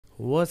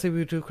What's up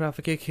YouTube,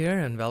 Graphic here,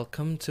 and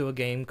welcome to a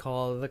game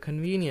called The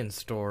Convenience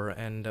Store,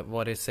 and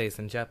what it says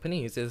in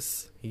Japanese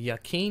is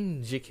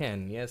Yakin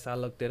Jiken. Yes, I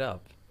looked it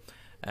up.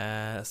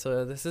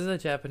 So this is a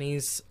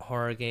Japanese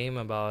horror game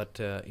about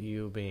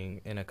you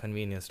being in a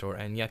convenience store,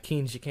 and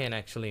Yakin Jiken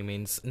actually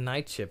means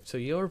night shift. So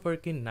you're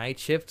working night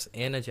shifts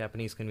in a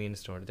Japanese convenience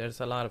store. There's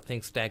a lot of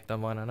things stacked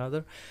on one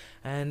another,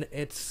 and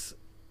it's,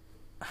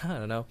 I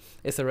don't know,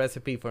 it's a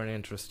recipe for an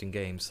interesting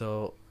game.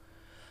 So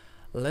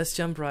let's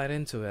jump right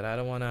into it. I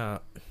don't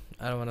wanna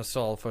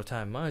stall for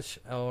time much.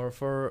 Or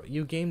for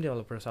you game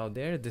developers out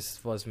there,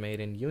 this was made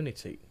in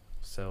Unity.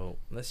 So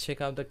let's check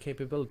out the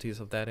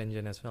capabilities of that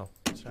engine as well.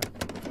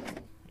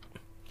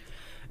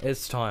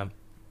 It's time.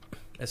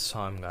 It's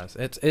time, guys.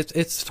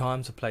 It's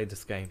time to play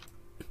this game.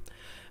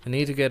 I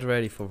need to get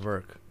ready for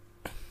work.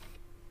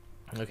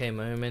 Okay,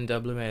 movement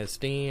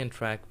WASD,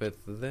 interact with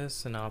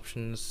this and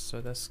options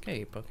with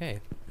escape.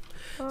 Okay.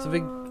 So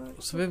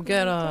we've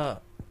got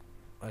a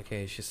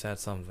okay, she said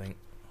something.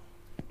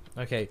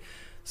 Okay,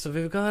 so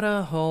we've got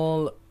a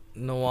whole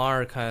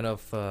noir kind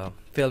of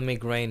filmy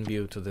grain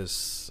view to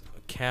this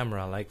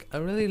camera. Like, I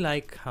really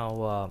like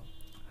how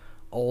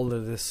all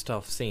of this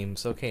stuff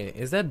seems. Okay,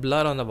 is that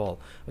blood on the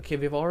wall? Okay,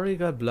 we've already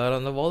got blood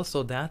on the wall,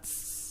 so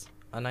that's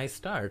a nice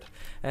start.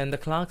 And the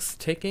clock's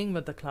ticking,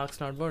 but the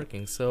clock's not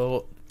working.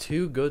 So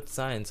two good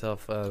signs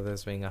of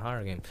this being a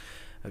horror game.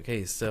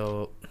 Okay,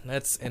 so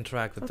let's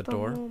interact with the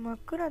door.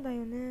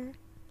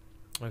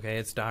 Okay,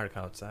 it's dark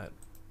outside.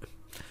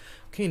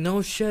 Okay,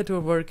 no shit, we're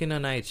working a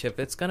night shift.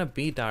 It's gonna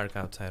be dark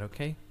outside,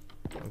 okay?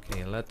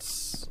 Okay,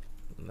 let's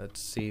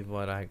see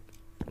what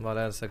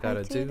else I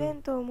gotta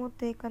do.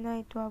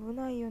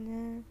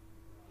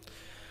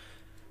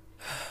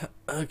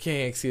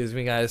 Okay, excuse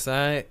me guys.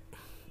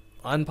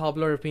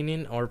 Unpopular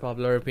opinion or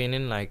popular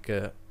opinion, like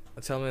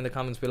tell me in the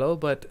comments below,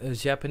 but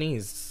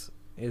Japanese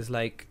is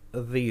like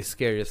the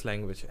scariest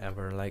language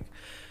ever. Like,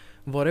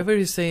 whatever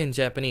you say in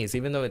Japanese,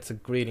 even though it's a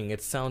greeting,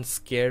 it sounds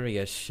scary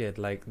as shit.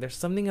 Like, there's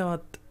something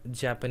about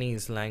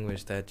Japanese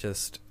language that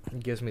just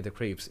gives me the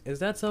creeps. Is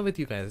that so with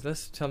you guys?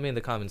 Let's tell me in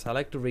the comments. I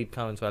like to read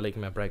comments while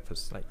eating my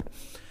breakfast. Like,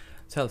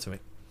 tell to me.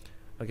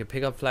 Okay,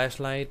 pick up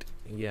flashlight.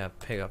 Yeah,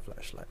 pick up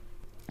flashlight.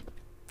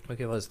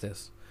 Okay, what's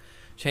this?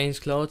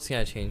 Change clothes.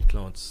 Yeah, change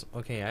clothes.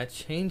 Okay, I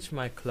changed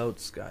my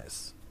clothes,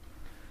 guys.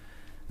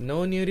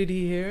 No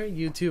nudity here.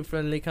 YouTube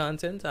friendly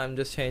content. I'm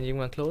just changing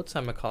my clothes.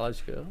 I'm a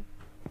college girl.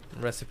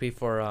 Recipe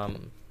for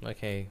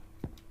okay,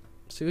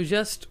 so you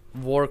just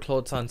wore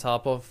clothes on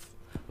top of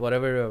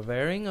whatever you're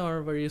wearing,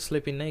 or were you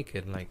sleeping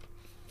naked? Like,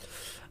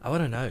 I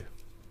want to know.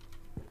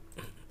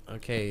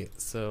 Okay,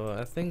 so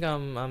I think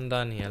I'm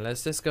done here.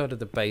 Let's just go to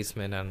the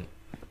basement and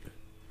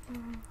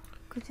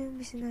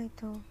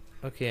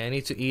okay, I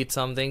need to eat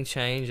something,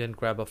 change, and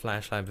grab a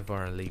flashlight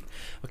before I leave.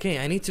 Okay,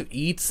 I need to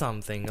eat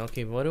something.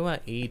 Okay, what do I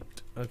eat?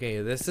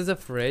 Okay, this is a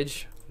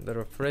fridge, the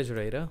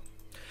refrigerator.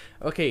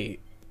 Okay,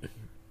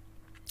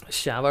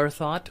 shower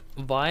thought.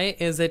 Why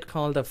is it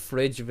called a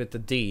fridge with a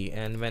D,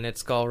 and when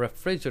it's called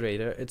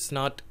refrigerator it's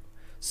not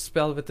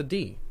spelled with a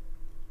D?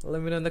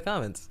 Let me know in the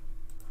comments.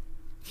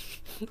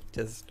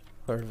 Just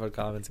heard for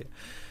comments here.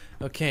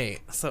 Okay,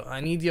 so I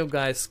need your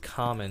guys'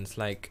 comments.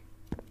 Like,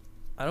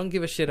 I don't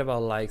give a shit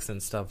about likes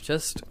and stuff.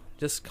 Just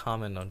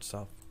comment on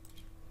stuff.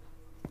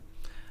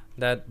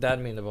 That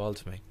means the world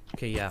to me.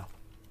 Okay, yeah.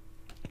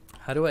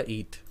 How do I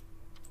eat?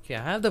 Okay,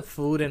 I have the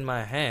food in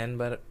my hand,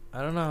 but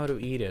I don't know how to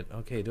eat it.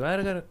 Okay, do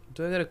I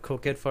gotta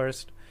cook it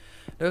first?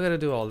 Do I gotta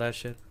do all that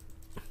shit?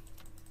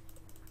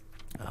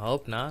 I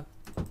hope not.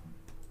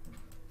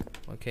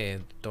 Okay,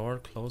 door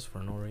closed for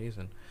no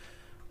reason.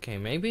 Okay,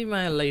 maybe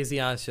my lazy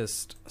ass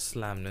just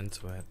slammed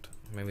into it.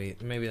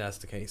 Maybe that's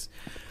the case.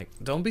 Like,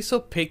 don't be so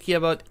picky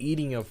about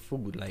eating your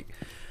food.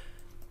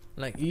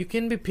 Like you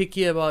can be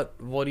picky about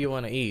what you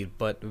want to eat,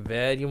 but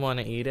where you want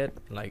to eat it,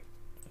 like,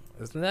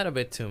 isn't that a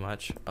bit too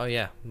much? Oh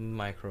yeah,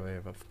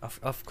 microwave.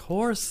 Of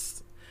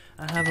course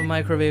I have a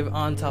microwave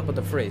on top of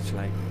the fridge.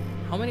 Like,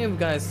 how many of you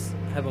guys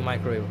have a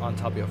microwave on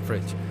top of your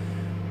fridge?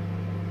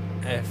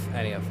 If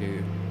any of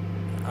you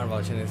are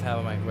watching this, have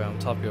a microwave on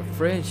top of your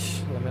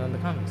fridge, let me know in the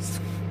comments.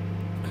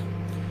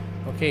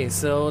 Okay,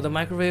 so the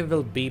microwave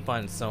will beep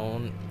on its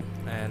own,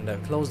 and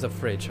close the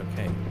fridge.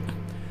 Okay,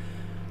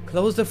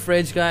 close the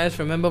fridge, guys.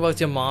 Remember what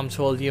your mom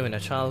told you in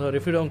your childhood.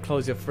 If you don't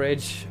close your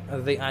fridge,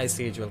 the ice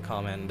age will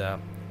come, and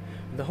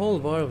the whole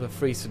world will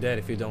freeze to death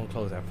if you don't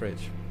close that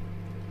fridge.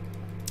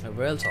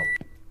 Real talk.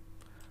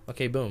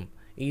 Okay, boom.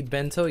 Eat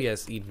bento?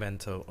 Yes, eat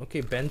bento.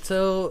 Okay,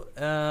 bento,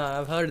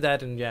 I've heard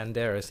that in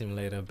Yandere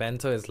Simulator.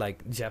 Bento is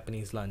like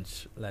Japanese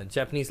lunch. Like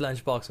Japanese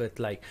lunchbox with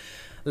like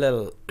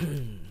little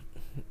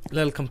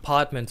little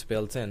compartments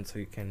built in so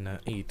you can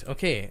eat.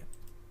 Okay,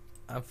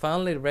 I'm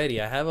finally ready.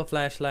 I have a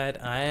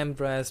flashlight. I am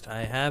dressed.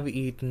 I have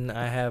eaten.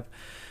 I have...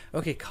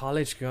 Okay,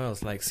 college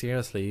girls, like,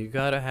 seriously, you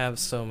gotta have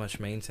so much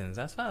maintenance.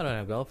 That's why I don't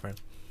have a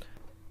girlfriend.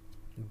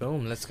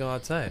 Boom, let's go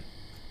outside.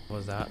 What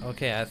was that?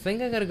 Okay, I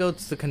think I gotta go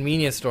to the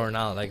convenience store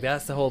now. Like,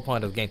 that's the whole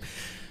point of the game.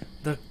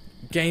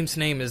 game's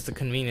name is the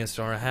convenience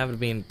store. I haven't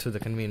been to the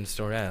convenience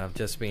store yet. I've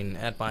just been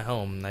at my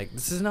home. Like,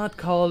 this is not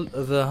called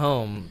the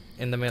home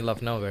in the middle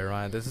of nowhere,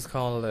 right? This is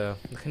called the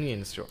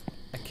convenience store.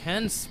 I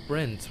can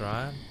sprint,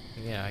 right?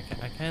 Yeah,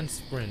 I can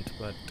sprint,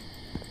 but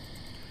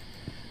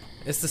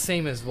it's the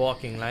same as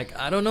walking. Like,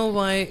 I don't know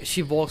why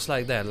she walks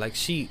like that. Like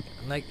she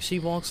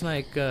walks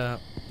like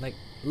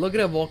look at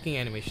her walking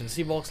animation.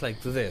 She walks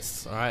like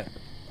this, alright?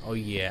 Oh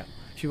yeah.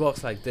 She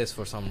walks like this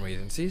for some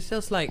reason. She's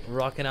just like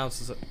rocking out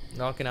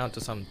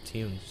to some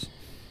tunes.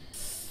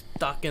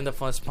 Stuck in the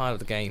first part of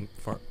the game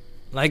for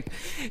like,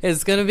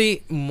 it's gonna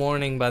be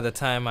morning by the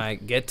time I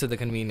get to the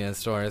convenience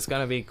store. It's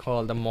gonna be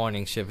called the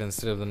morning shift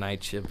instead of the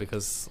night shift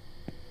because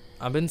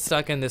I've been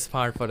stuck in this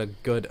part for a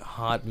good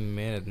hot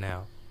minute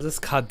now. I'll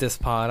just cut this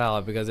part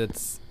out because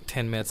it's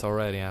 10 minutes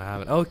already and I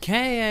haven't.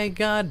 Okay, I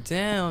got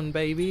down,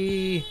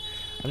 baby.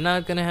 I'm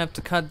not gonna have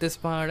to cut this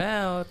part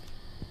out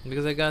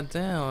because I got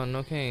down.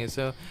 Okay,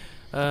 so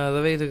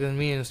the way to the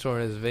convenience store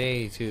is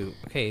way too.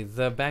 Okay,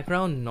 the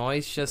background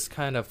noise just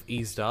kind of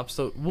eased up.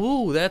 So,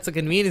 woo, that's a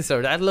convenience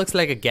store. That looks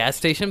like a gas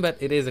station, but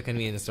it is a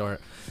convenience store.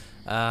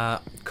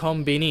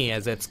 Kombini,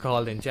 as it's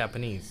called in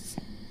Japanese.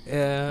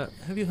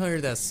 Have you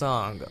heard that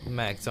song,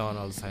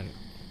 McDonald's and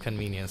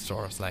convenience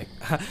stores? Like,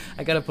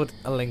 I gotta put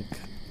a link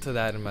to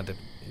that in my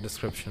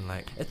description.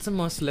 Like, it's a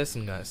must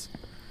listen, guys.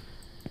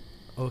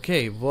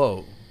 Okay,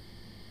 whoa,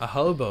 a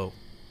hobo.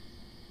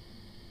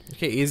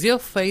 Okay, is your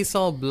face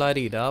all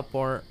bloodied up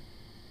or...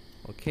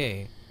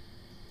 Okay,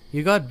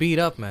 you got beat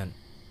up, man.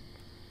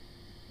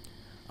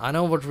 I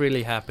know what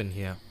really happened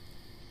here.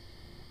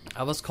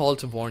 I was called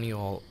to warn you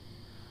all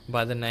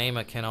by the name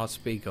I cannot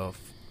speak of.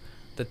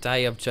 The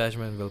day of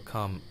judgment will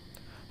come.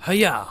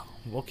 Hiya!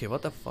 Okay,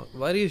 what the fuck?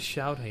 Why do you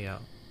shout hiya?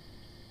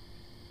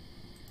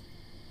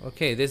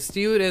 Okay, this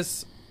dude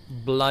is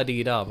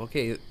bloodied up.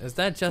 Okay, is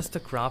that just the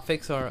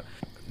graphics or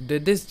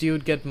did this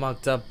dude get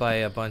mugged up by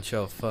a bunch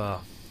of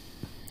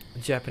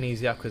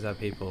Japanese Yakuza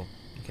people?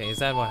 Okay, is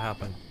that what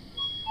happened?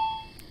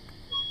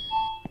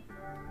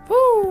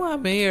 Woo,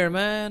 I'm here,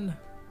 man.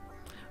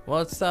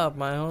 What's up,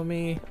 my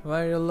homie?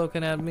 Why are you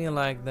looking at me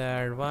like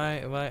that?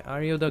 Why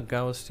are you the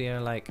ghost here?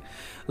 Like,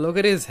 look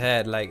at his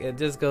head. Like, it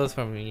just goes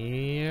from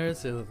here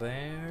to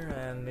there,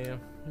 and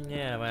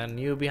yeah, man.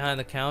 You behind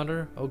the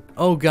counter?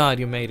 Oh God,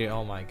 you made it!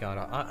 Oh my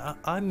God,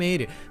 I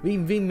made it. We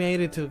made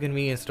it to the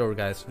convenience store,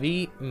 guys.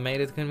 We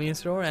made it to the convenience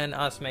store, and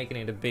us making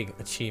it a big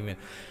achievement.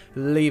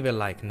 Leave it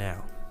like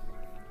now.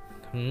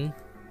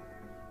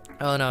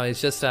 Oh no,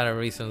 it's just that I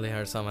recently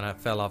heard someone I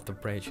fell off the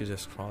bridge you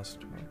just crossed.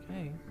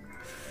 Okay.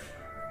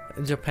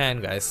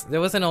 Japan, guys.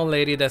 There was an old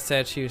lady that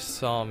said she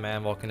saw a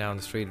man walking down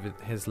the street with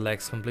his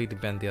legs completely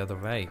bent the other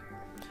way.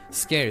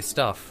 Scary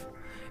stuff.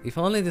 If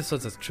only this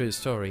was a true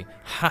story.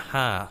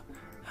 Haha.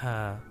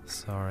 Ha.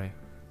 Sorry.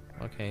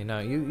 Okay, no,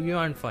 you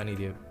aren't funny,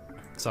 dude.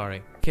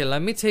 Sorry. Okay,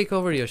 let me take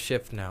over your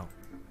shift now.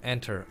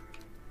 Enter.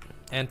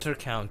 Enter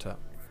counter.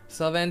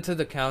 So I've entered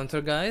the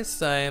counter,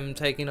 guys. I am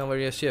taking over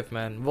your shift,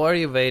 man. What are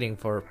you waiting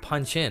for?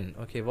 Punch in.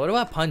 Okay, what do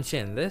I punch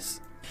in? This?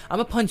 I'm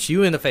gonna punch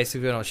you in the face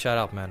if you don't shut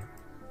up, man.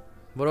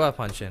 What do I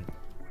punch in?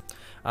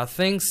 I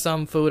think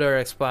some food are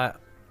expired.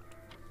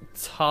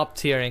 Top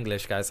tier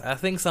English, guys. I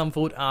think some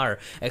food are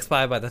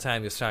expired by the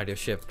time you start your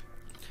shift.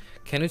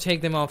 Can you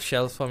take them off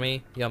shelves for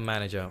me? Your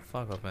manager.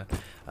 Fuck off, man.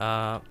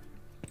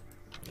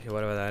 Okay,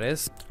 whatever that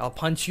is. I'll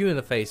punch you in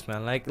the face,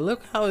 man. Like,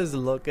 look how he's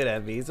looking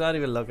at me. He's not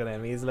even looking at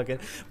me. He's looking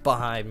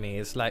behind me.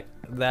 It's like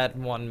that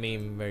one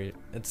meme where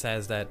it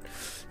says that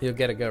you'll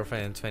get a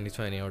girlfriend in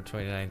 2020 or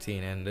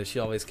 2019 and she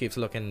always keeps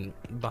looking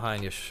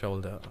behind your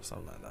shoulder or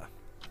something like that.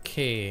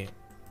 Okay.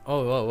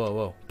 Oh,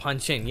 whoa.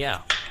 Punch in,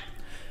 yeah.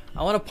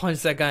 I want to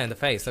punch that guy in the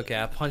face. Okay,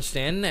 I punched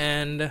in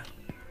and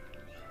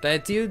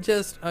that dude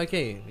just...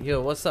 Okay,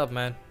 yo, what's up,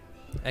 man?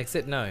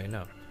 Exit?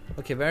 No.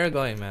 Okay, where are you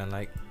going, man?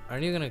 Like,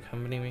 aren't you gonna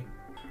accompany me?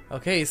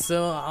 Okay,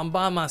 so I'm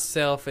by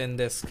myself in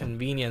this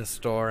convenience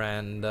store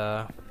and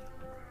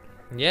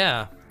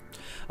yeah.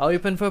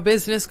 Open for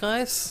business,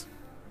 guys.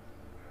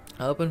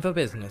 Open for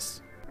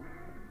business.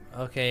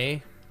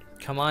 Okay,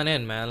 come on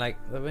in, man. Like,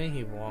 the way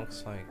he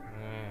walks, like...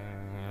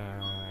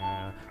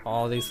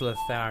 all these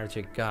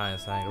lethargic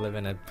guys like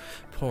living a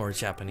poor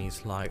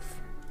Japanese life.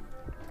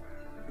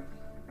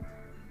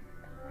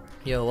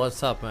 Yo,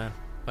 what's up, man?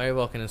 Why are you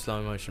walking in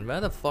slow motion? Where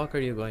the fuck are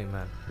you going,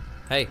 man?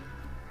 Hey,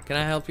 can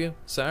I help you,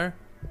 sir?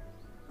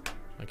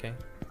 Okay.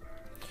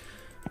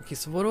 Okay,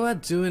 so what do I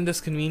do in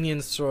this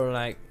convenience store?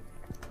 Like,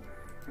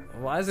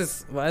 why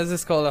is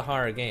this called a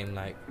horror game?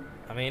 Like,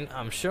 I mean,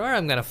 I'm sure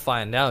I'm gonna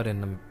find out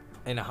in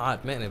a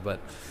hot minute, but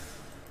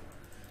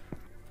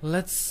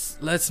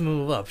let's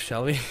move up,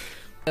 shall we?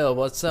 Yo,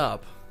 what's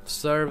up?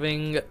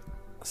 Serving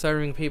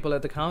people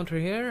at the counter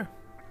here.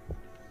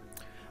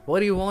 What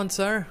do you want,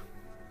 sir?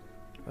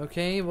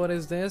 Okay, what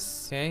is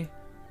this? Okay.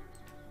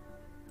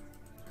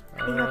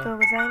 ありがとう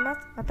ございま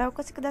す。またお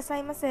越しくださ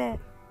いませ。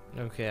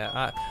 Okay,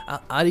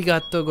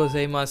 arigato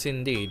gozaimasu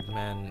indeed,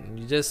 man.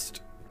 You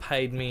just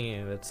paid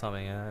me with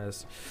something. I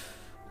just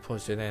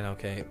pushed it in.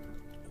 Okay.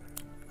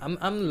 I'm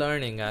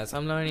learning, guys.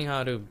 I'm learning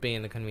how to be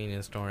in the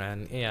convenience store,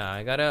 and yeah,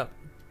 I gotta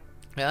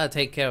I gotta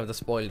take care of the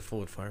spoiled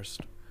food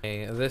first.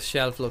 Okay, this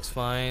shelf looks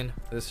fine.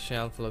 This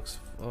shelf looks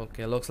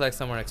okay. Looks like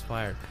some are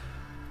expired.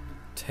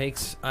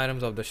 Takes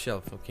items off the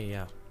shelf. Okay,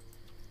 yeah.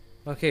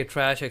 Okay,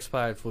 trash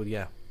expired food.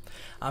 Yeah,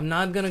 I'm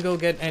not gonna go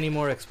get any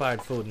more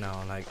expired food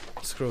now. Like,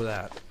 screw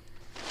that.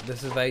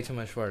 This is way too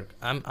much work.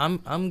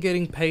 I'm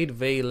getting paid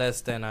way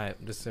less than I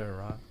deserve,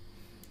 right?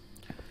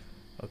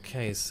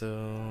 Okay,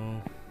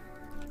 so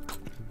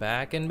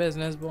back in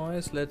business,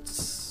 boys.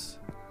 Let's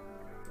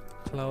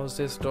close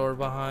this door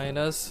behind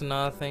us.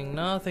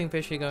 Nothing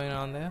fishy going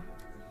on there.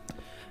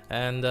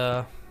 And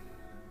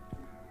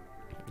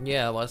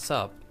yeah, what's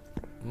up?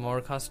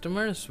 More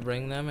customers?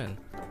 Bring them in.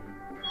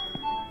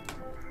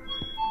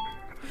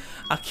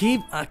 I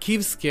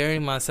keep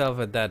scaring myself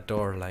at that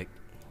door. Like,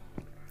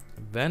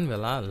 when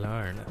will I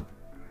learn?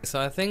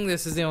 So I think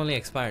this is the only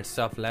expired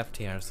stuff left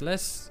here. So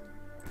let's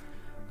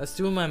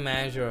do my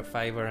manager a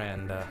favor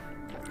and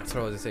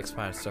throw this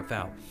expired stuff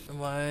out.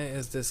 Why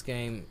is this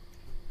game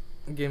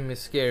giving me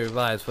scary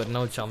vibes but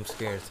no jump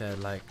scares here?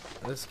 Like,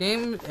 this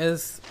game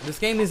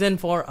is in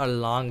for a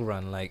long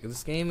run. Like,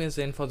 this game is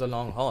in for the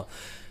long haul.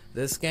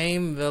 This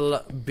game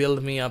will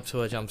build me up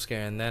to a jump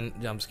scare and then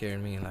jump scare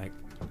me. Like,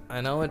 I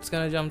know it's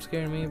gonna jump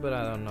scare me, but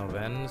I don't know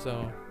when.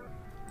 So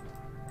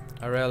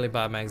I rarely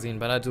buy magazine,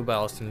 but I do buy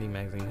Austin Lee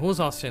magazine. Who's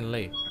Austin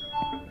Lee?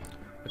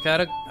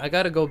 Okay, I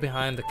gotta go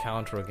behind the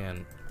counter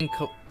again.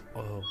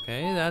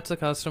 Okay, that's a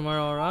customer,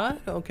 alright.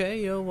 Okay,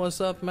 yo,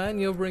 what's up, man?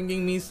 You're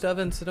bringing me stuff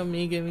instead of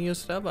me giving you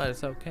stuff.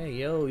 It's okay,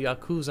 yo,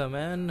 Yakuza,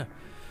 man.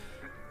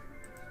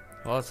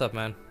 What's up,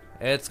 man?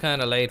 It's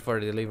kinda late for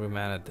the delivery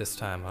man at this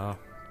time, huh?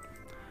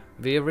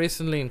 We have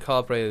recently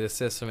incorporated this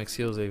system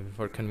exclusively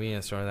for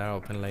convenience stores that are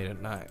open late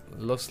at night.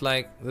 Looks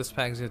like this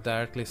package is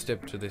directly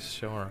shipped to this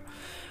store.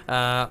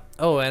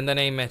 Oh, and the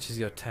name matches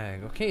your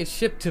tag. Okay, it's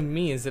shipped to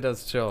me instead of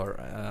store.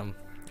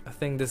 I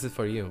think this is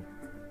for you.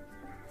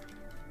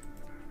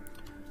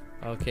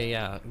 Okay,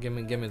 yeah, give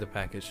me the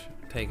package.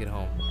 Take it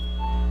home.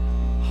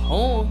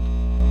 Home?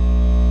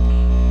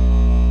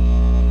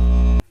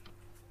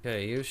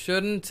 Okay, you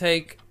shouldn't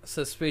take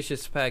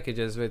suspicious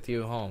packages with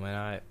you home,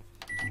 and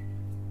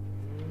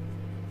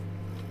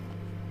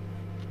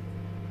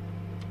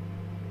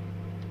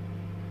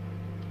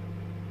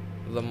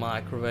the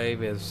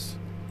microwave is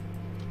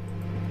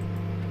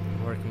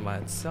working by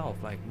itself.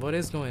 Like, what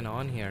is going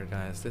on here,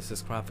 guys? This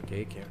is graphic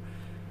cake here.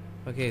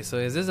 Okay, so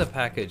is this a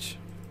package?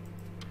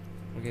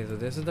 Okay, so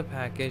this is the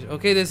package.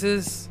 Okay, this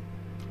is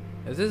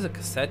a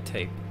cassette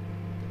tape.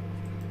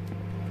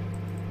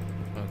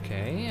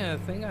 Okay, I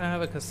think I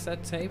have a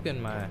cassette tape in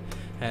my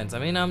hands. I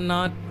mean, I'm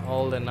not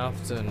old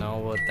enough to know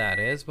what that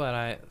is, but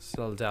I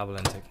still dabble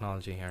in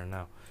technology here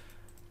now.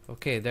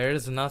 Okay, there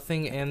is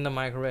nothing in the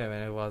microwave,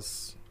 and it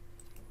was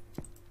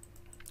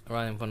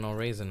running for no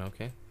reason.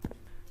 Okay,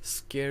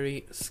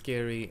 scary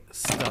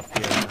stuff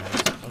here,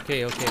 guys.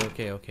 Okay.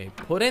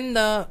 Put in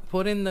the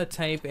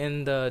tape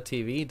in the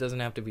TV. It doesn't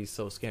have to be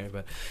so scary,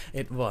 but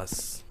it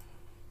was.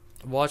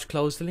 Watch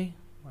closely.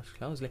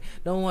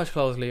 Don't watch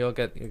closely. You'll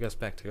get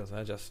spectacles.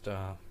 I'll just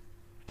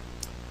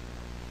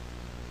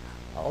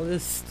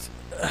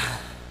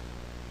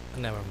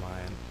never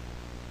mind.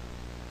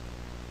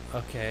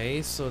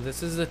 Okay, so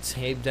this is the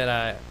tape that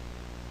I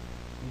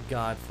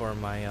got for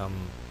my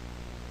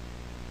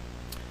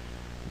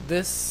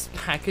this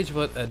package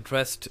was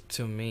addressed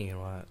to me,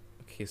 right?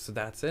 Okay, so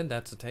that's it.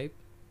 That's the tape.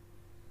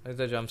 Where's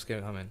the jump scare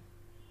coming?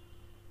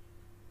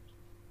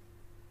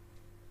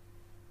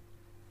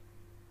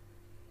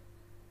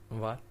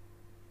 What?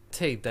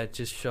 Tape that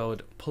just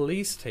showed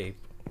police tape.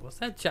 Was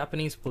that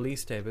Japanese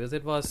police tape? Because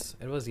it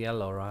was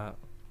yellow, right?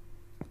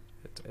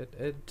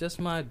 It just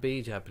might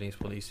be Japanese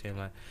police tape.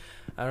 Like,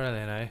 I don't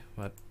really know,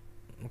 but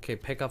okay.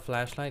 Pick up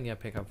flashlight. Yeah,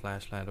 pick up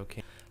flashlight.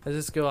 Okay. Let's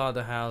just go out of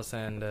the house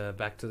and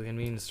back to the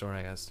convenience store,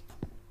 I guess.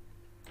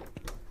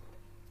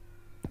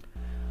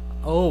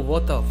 Oh,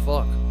 what the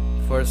fuck?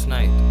 First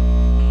night.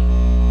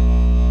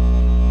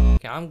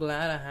 Okay, I'm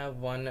glad I have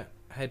one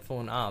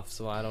headphone off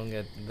so I don't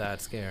get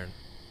that scared.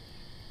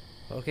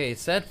 Okay, it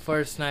said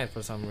first night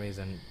for some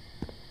reason.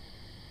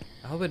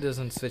 I hope it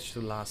doesn't switch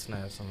to last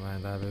night or something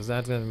like that, because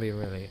that's gonna be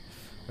really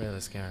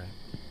scary.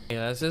 Okay,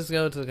 let's just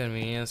go to the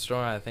convenience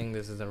store. I think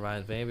this is the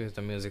right way because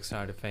the music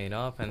started to fade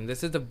off, and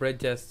this is the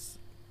bridges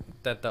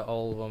that the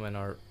old woman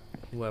or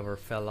whoever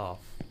fell off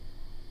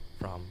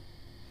from.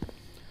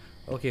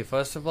 Okay,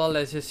 first of all,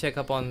 let's just check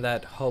up on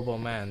that hobo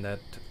man that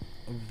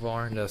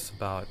warned us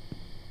about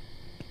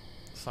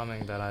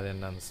something that I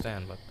didn't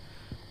understand, but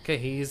okay,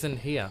 he isn't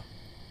here.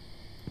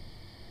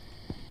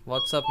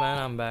 What's up, man?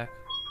 I'm back.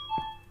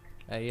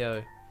 Hey,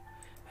 yo.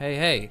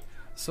 Hey.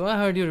 So I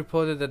heard you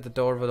reported that the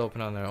door would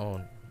open on their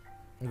own.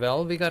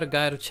 Well, we got a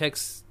guy who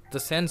checks the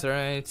sensor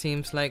and it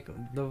seems like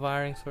the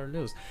wirings were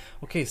loose.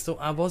 Okay, so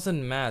I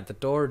wasn't mad. The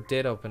door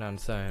did open on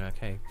its own,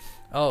 okay.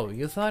 Oh,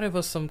 you thought it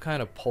was some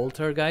kind of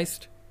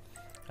poltergeist?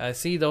 I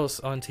see those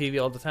on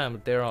TV all the time,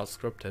 but they're all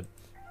scripted.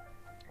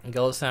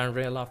 Ghosts aren't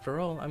real after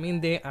all. I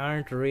mean, they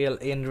aren't real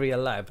in real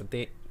life, but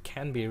they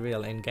can be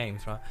real in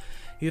games, right?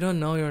 You don't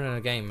know you're in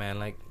a game, man.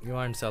 Like, you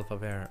aren't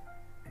self-aware.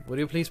 Would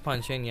you please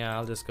punch in? Yeah,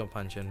 I'll just go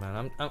punch in,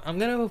 man. I'm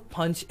gonna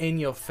punch in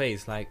your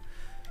face, like,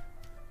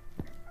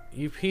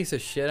 you piece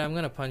of shit. I'm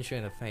gonna punch you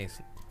in the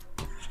face.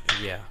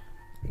 Yeah,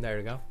 there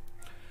you go.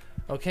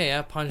 Okay,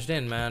 I punched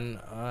in, man,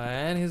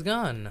 and he's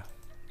gone.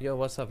 Yo,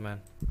 what's up,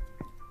 man?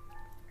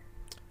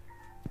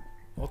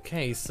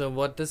 Okay, so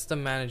what does the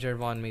manager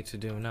want me to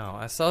do now?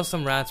 I saw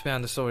some rats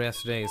behind the store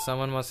yesterday.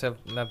 Someone must have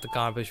left the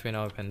garbage bin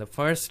open. The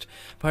first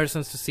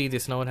persons to see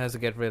this note has to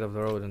get rid of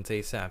the rodents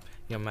ASAP.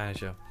 Your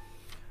manager.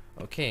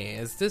 Okay,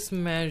 is this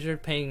manager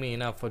paying me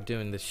enough for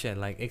doing this shit?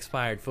 Like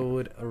expired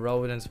food,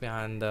 rodents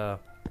behind the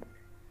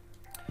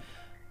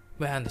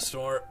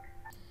store.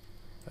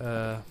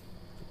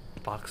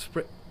 Box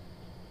spray.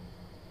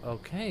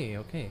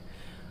 Okay.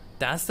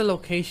 That's the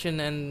location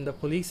and the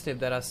police tape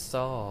that I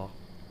saw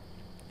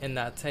in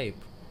that tape.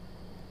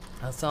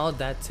 I saw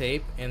that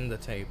tape in the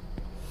tape.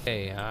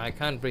 Okay, I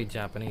can't read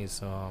Japanese,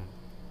 so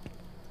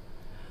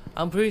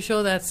I'm pretty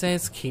sure that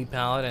says keep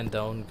out and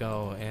don't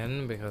go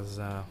in, because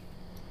I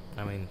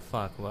mean,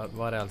 fuck,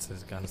 what else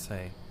is it gonna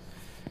say?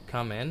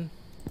 Come in,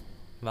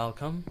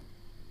 welcome,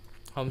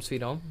 home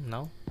sweet home.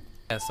 No,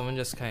 yeah, someone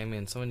just came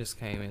in,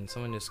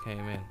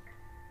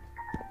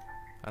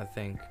 I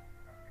think.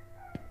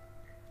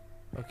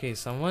 Okay,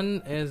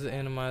 someone is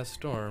in my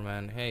store,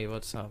 man. Hey,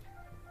 what's up?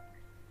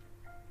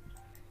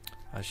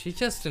 She's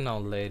just an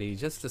old lady,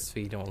 just a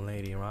sweet old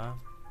lady, right?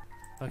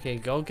 Okay,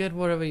 go get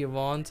whatever you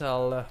want.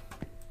 I'll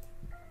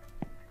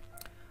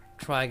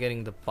try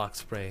getting the bug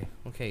spray.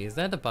 Okay, is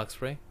that the bug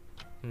spray?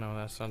 No,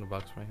 that's not the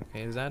bug spray.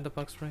 Okay, is that the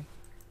bug spray?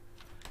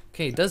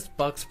 Okay, does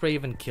bug spray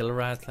even kill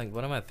rats? Like,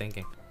 what am I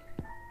thinking?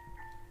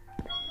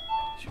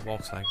 She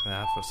walks like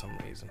that for some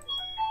reason.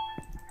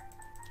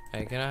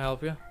 Hey, can I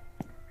help you?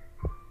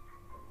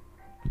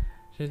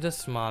 She's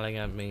just smiling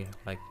at me,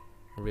 like,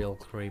 real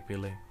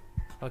creepily.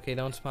 Okay,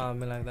 don't smile at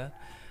me like that.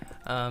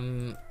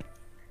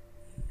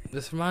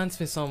 This reminds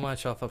me so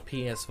much of a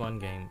PS1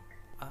 game.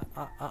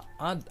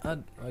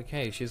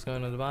 Okay, she's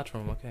going to the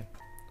bathroom.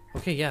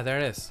 Okay, yeah, there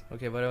it is.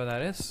 Okay, whatever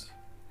that is.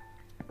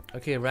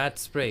 Okay, rat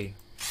spray.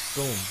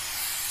 Boom.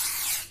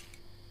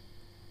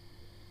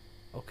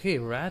 Okay,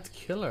 rat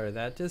killer.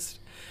 That just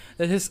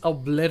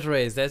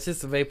obliterates. That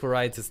just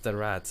vaporizes the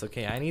rats.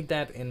 Okay, I need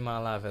that in my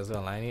life as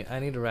well. I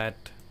need a rat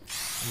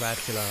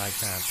killer like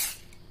that.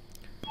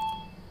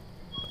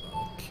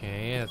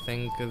 Okay, I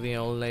think the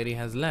old lady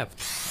has left.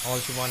 All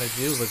she wanted to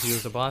do was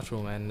use the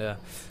bathroom, and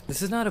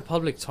this is not a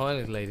public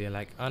toilet, lady.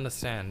 Like,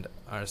 understand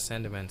our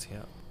sentiments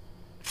here.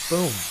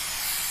 Boom.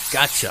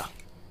 Gotcha,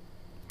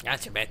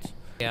 bitch.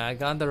 Yeah, I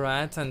got the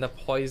rats, and the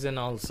poison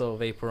also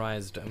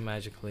vaporized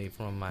magically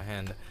from my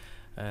hand.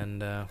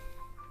 And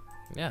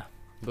yeah,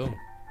 boom.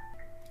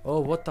 Oh,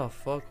 what the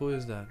fuck? Who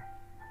is that?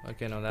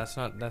 Okay, no, that's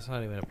not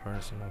even a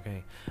person.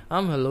 Okay,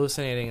 I'm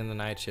hallucinating in the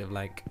night shift.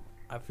 Like,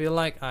 I feel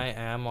like I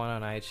am on a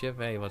night shift.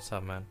 Hey, what's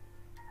up, man?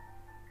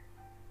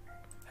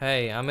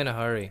 Hey, I'm in a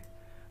hurry.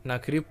 Now,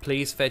 could you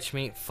please fetch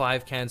me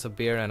 5 cans of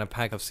beer and a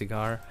pack of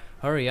cigar?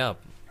 Hurry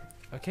up.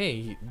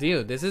 Okay,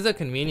 dude, this is a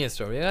convenience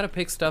store. You gotta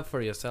pick stuff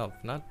for yourself,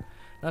 not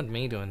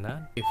me doing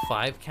that.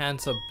 5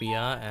 cans of beer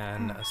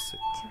and a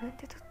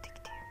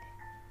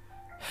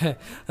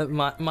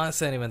my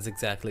sentiments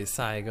exactly.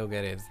 Sai, go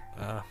get it.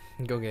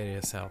 Go get it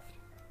yourself.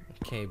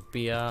 Okay,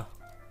 beer.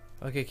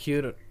 Okay,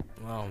 cute.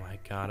 Oh my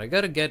god, I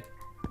gotta get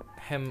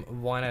him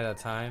one at a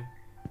time.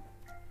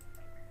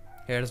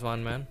 Here's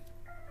one, man.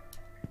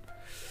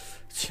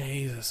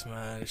 Jesus,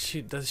 man.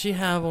 Does she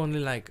have only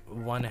like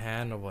one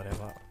hand or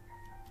whatever?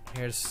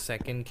 Here's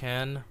second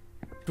can.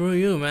 Screw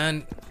you,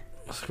 man.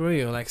 Screw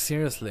you, like,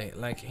 seriously.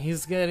 Like,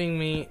 he's getting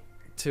me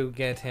to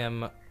get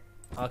him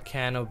a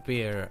can of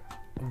beer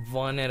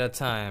one at a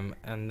time,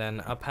 and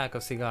then a pack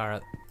of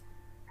cigars.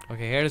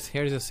 Okay, here's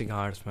your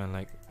cigars, man.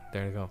 Like,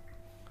 there you go.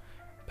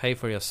 Pay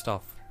for your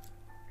stuff.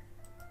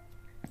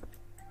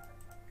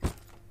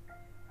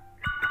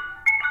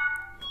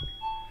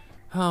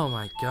 Oh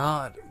my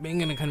god,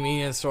 being in a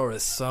convenience store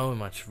is so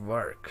much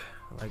work.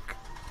 Like,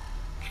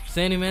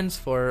 sentiments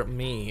for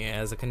me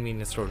as a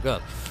convenience store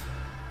girl.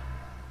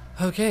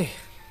 Okay,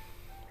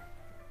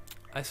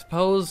 I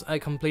suppose I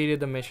completed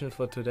the mission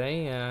for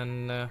today,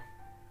 and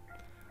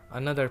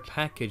another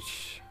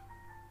package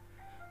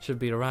should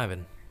be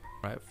arriving.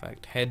 Right,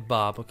 fact, head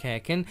bob. Okay, I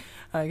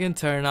can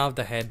turn off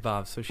the head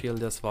bob so she'll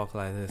just walk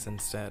like this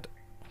instead.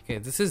 Okay,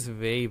 this is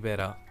way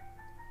better.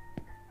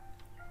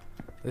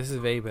 This is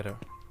way better.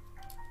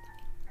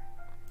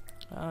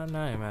 No,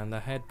 man, the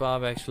head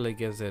bob actually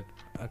gives it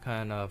a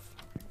kind of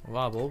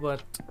wobble,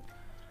 but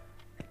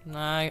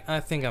I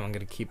think I'm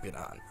gonna keep it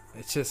on.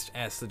 It just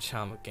adds to the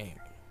charm of game.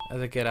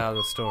 As I get out of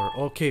the store.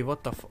 Okay,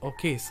 what the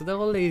okay, so the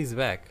old lady's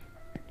back.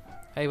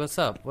 Hey, what's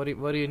up? What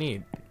do you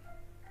need?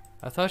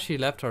 I thought she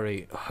left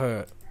already.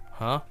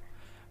 Huh?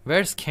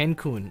 Where's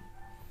Ken-kun?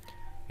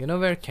 You know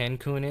where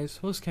Ken-kun is?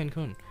 Who's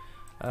Ken-kun?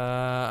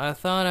 I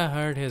thought I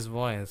heard his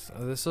voice.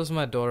 This was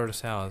my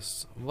daughter's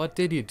house. What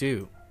did you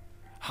do?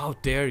 How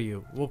dare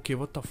you? Okay,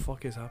 what the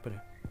fuck is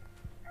happening?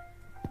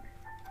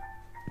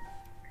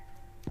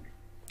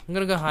 I'm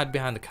gonna go hide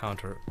behind the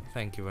counter.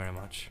 Thank you very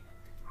much.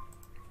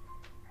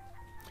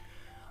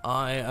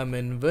 I am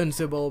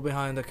invincible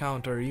behind the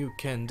counter. You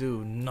can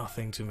do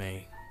nothing to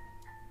me.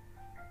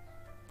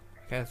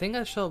 Okay, I think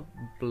I saw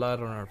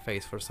blood on her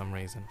face for some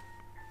reason.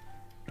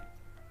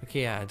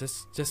 Okay, yeah,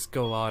 just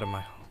go out of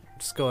my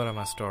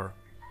store.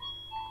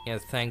 Yeah,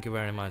 thank you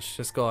very much.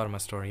 Just go out of my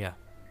store, yeah.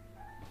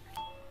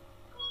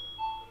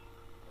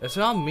 It's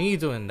not me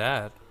doing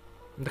that.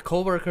 The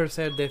coworker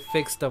said they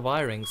fixed the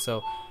wiring,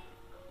 so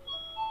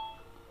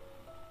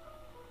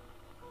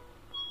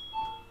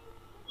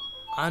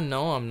I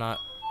know I'm not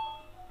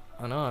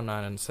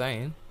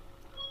insane.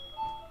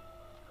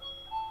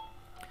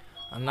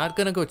 I'm not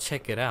gonna go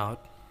check it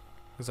out,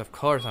 because of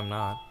course I'm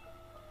not.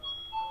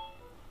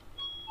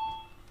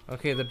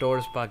 Okay, the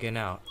door's bugging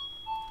out.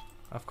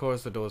 Of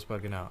course the door's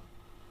bugging out.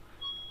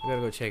 I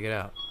gotta go check it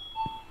out.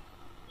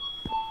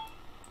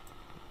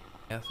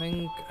 I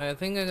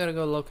think I gotta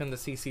go look in the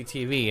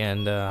CCTV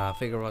and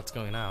figure what's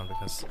going on,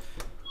 because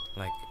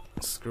like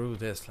screw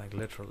this, like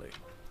literally.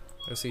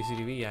 A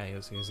CCTV, yeah,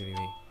 use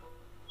CCTV.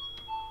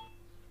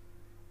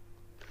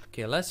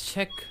 Okay, let's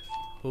check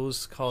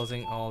who's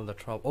causing all the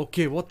trouble.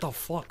 Okay, what the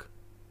fuck?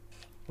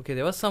 Okay,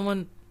 there was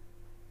someone.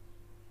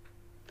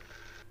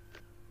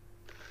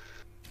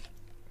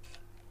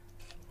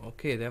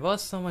 Okay, there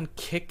was someone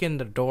kicking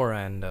the door,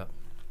 and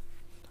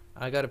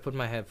I gotta put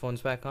my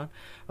headphones back on.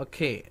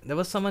 Okay, there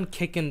was someone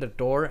kicking the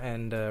door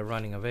and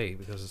running away,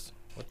 because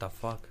what the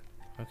fuck?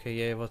 Okay,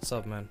 yeah, what's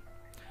up, man?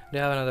 Do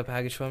you have another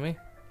package for me?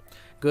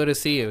 Good to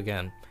see you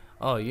again.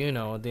 Oh, you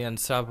know, the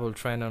unstoppable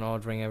trend on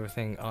ordering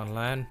everything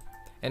online.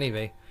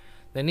 Anyway,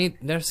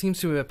 there seems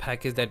to be a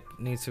package that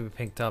needs to be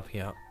picked up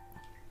here.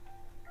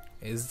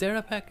 Is there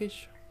a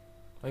package?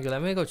 Okay,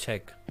 let me go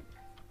check.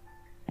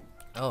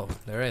 Oh,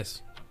 there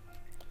is.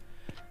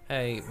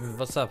 Hey,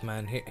 what's up,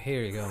 man?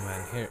 Here you go,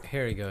 man.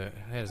 Here you go.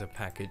 Here's a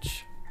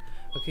package.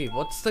 Okay,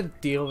 what's the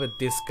deal with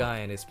this guy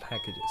and his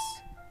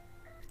packages?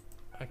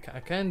 I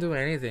can't do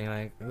anything.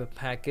 Like, the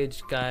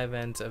package guy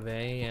went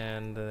away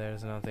and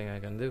there's nothing I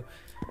can do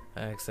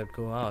except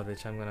go out,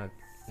 which I'm gonna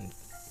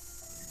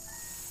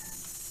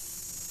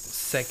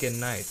second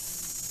night.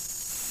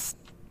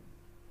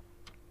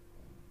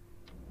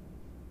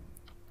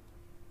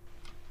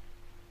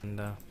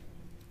 And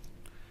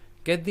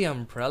get the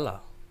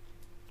umbrella.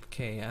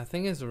 Okay, I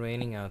think it's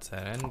raining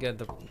outside. And get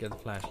the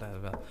flashlight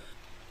as well.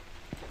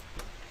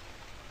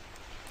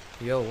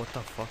 Yo, what the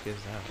fuck is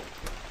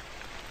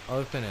that?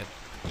 Open it.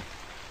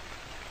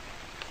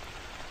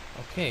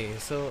 Okay,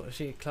 so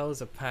she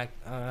closed the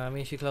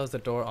she closed the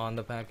door on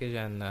the package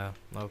and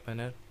opened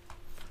it.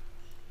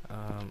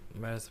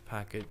 Where's the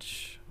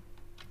package?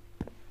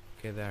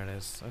 Okay, there it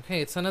is. Okay,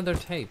 it's another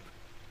tape.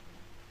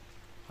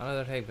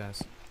 Another tape,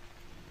 guys.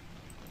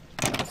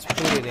 Let's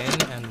put it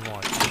in and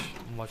watch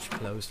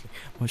closely.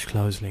 Watch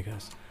closely,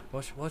 guys.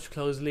 Watch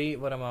closely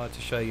what I'm about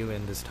to show you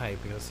in this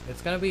tape, because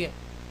it's gonna be a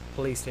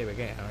police tape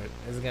again, or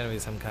it's gonna be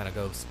some kind of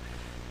ghost.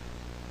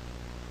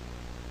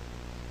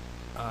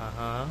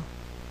 Uh-huh.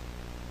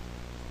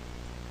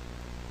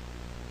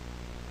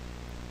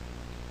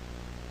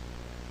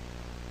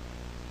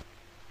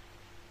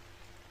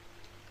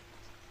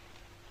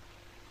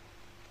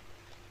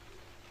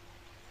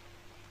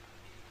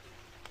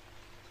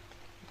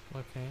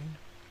 Okay.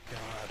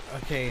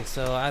 God. Okay,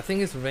 so I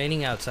think it's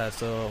raining outside,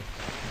 so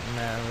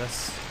man,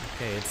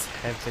 okay, it's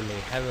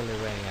heavily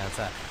raining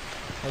outside.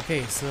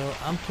 Okay, so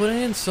I'm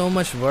putting in so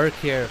much work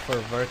here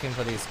for working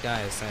for these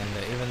guys, and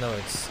even though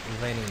it's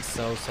raining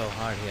so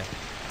hard here,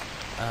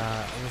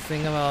 the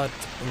thing about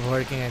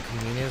working at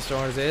convenience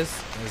stores is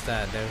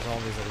that there's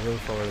always a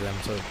roof over them,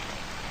 so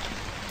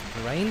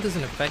the rain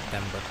doesn't affect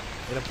them, but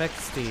it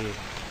affects the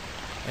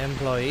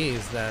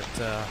employees that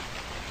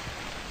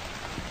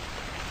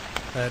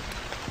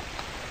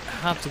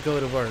have to go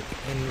to work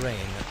in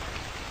rain.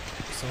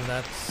 So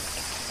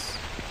that's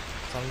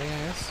something, I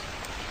guess.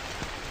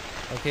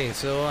 Okay,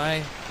 so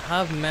I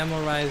have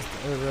memorized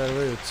the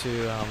route to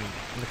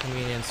the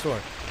convenience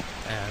store,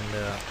 and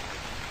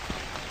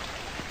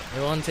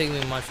it won't take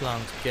me much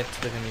long to get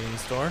to the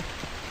convenience store,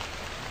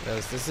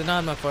 because this is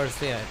not my first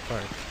day at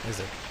work, is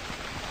it?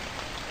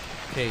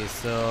 Okay,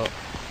 so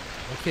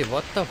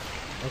what the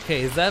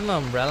okay, is that my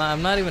umbrella?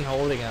 I'm not even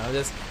holding it.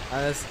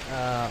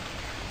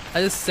 I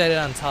just set it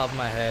on top of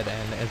my head,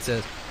 and it's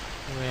just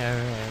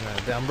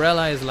the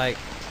umbrella is like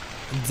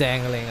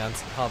dangling on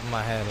top of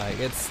my head, like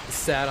it's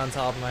sat on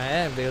top of my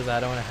head because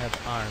I don't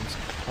have arms.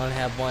 I only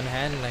have one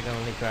hand, and I can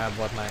only grab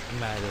what my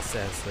manager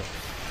says. So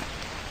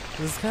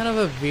this is kind of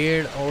a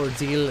weird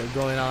ordeal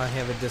going on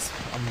here with this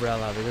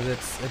umbrella, because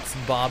it's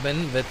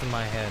bobbing with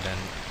my head,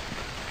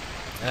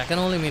 and I can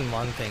only mean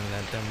one thing,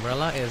 that the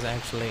umbrella is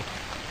actually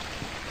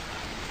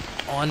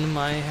on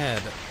my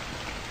head.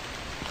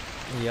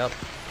 Yep.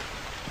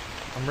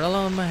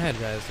 Umbrella on my head,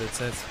 guys.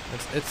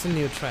 It's a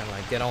new trend.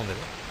 Like, get on with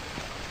it.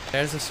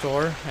 There's a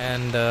store,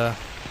 and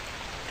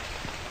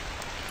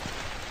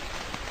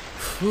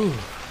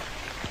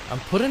I'm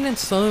putting in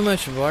so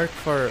much work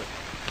for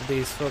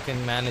these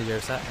fucking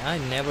managers. I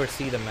never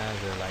see the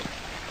manager. Like,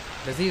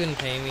 does he even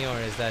pay me, or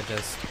is that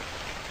just,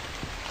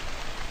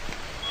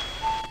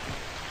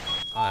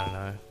 I don't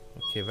know.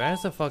 Okay,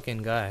 where's the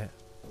fucking guy?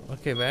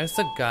 Okay, where's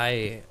the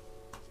guy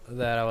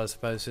that I was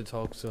supposed to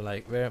talk to?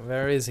 Like,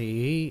 where is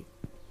he?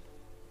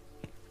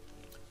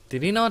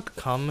 Did he not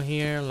come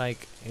here?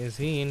 Like, is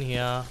he in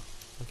here?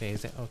 Okay,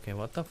 is it okay?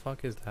 What the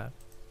fuck is that?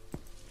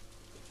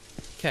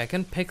 Okay, I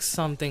can pick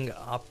something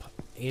up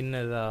in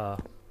the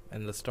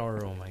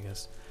storeroom, I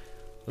guess.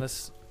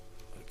 Let's.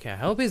 Okay, I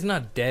hope he's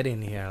not dead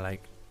in here.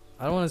 Like,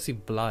 I don't want to see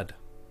blood.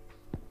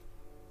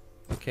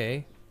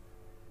 Okay,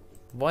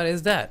 what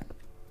is that?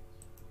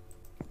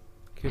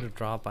 Cue to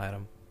drop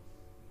item.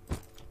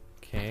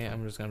 Okay,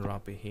 I'm just gonna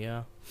drop it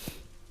here.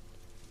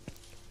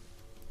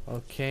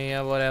 Okay,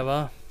 yeah,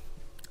 whatever.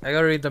 I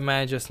gotta read the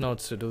manager's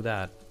notes to do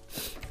that.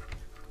 The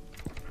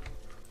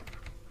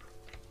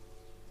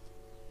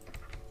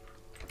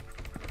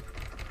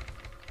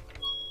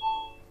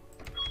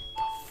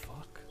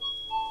fuck?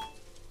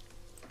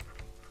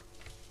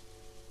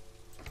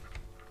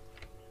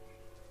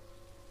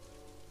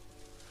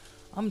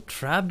 I'm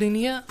trapped in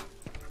here?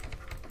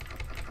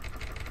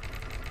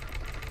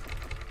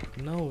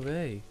 No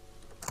way.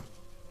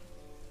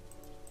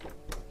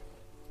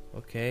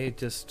 Okay, it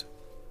just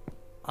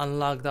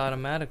unlocked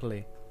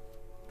automatically.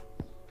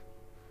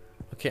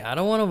 Okay, I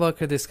don't want to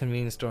work at this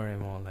convenience store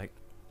anymore. Like,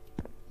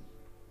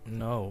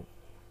 no.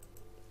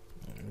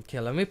 Okay,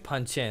 let me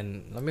punch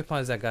in. Let me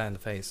punch that guy in the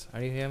face.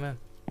 Are you here, man?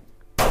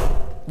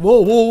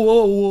 Whoa, whoa,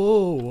 whoa,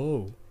 whoa,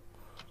 whoa.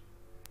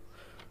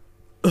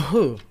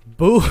 Oh,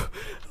 boo. Oh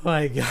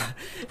my god.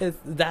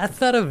 That's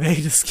not a way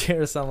to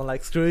scare someone.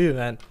 Like, screw you,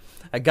 man.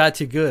 I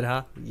got you good,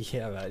 huh?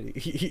 Yeah, man.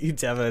 You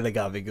definitely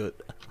got me good.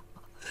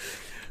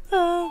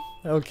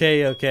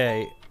 Okay,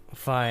 okay.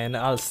 Fine,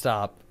 I'll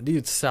stop.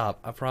 Dude, stop.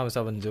 I promise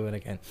I wouldn't do it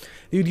again.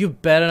 Dude, you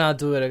better not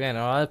do it again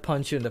or I'll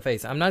punch you in the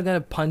face. I'm not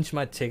gonna punch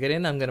my ticket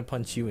in. I'm gonna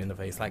punch you in the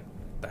face. Like,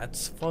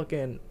 that's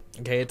fucking...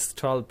 Okay, it's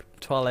 12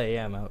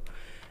 a.m. out.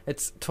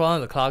 It's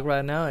 12 o'clock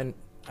right now and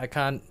I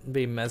can't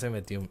be messing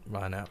with you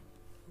right now.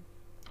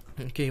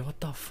 Okay, what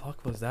the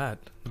fuck was that?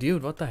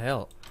 Dude, what the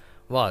hell?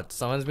 What?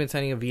 Someone's been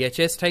sending a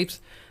VHS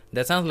tapes?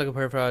 That sounds like a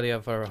perfect idea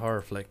for a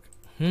horror flick.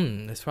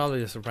 It's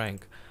probably just a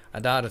prank. I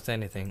doubt it's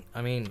anything.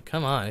 I mean,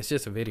 come on, it's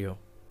just a video.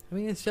 I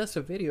mean, it's just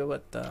a video,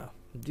 but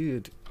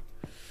dude,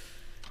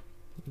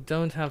 you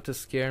don't have to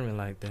scare me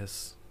like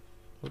this.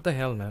 What the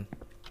hell, man?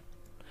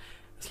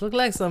 This look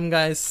like some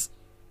guy's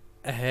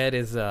head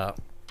is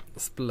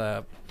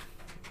split.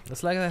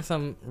 It's like that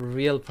some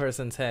real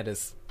person's head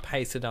is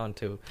pasted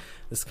onto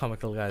this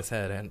comical guy's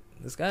head, and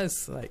this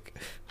guy's like,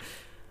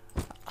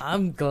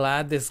 I'm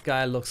glad this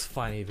guy looks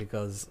funny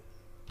because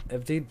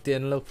if they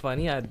didn't look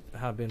funny, I'd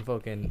have been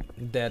fucking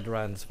dead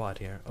right on the spot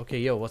here. Okay,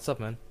 yo, what's up,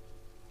 man?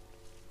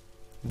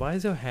 Why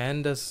does your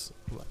hand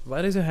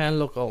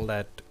look all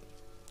that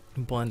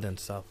burnt and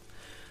stuff?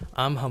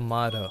 I'm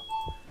Hamada.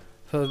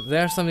 So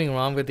there's something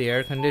wrong with the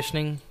air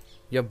conditioning?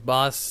 Your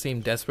boss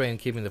seemed desperate in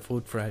keeping the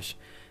food fresh.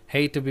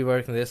 Hate to be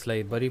working this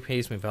late, but he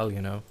pays me well,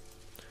 you know.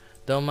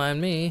 Don't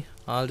mind me.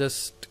 I'll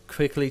just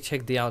quickly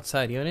check the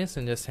outside units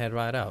and just head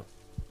right out.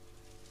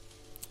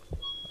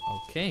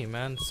 Okay,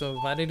 man, so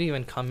why did he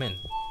even come in?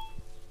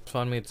 That's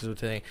what I me to do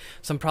today.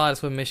 Some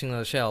products were missing on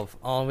the shelf.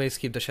 Always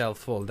keep the shelf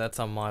full. That's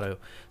our motto.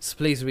 So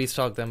please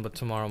restock them, but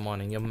tomorrow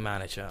morning, your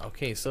manager.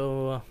 Okay,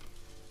 so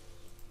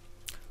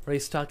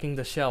restocking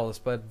the shelves,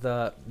 but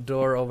the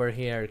door over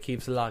here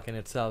keeps locking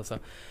itself. So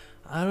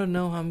I don't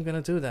know how I'm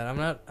gonna do that.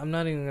 I'm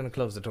not even gonna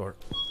close the door.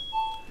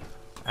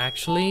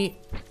 Actually,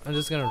 I'm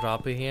just gonna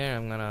drop it here.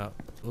 I'm gonna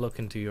look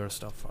into your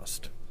stuff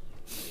first.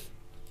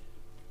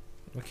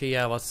 Okay,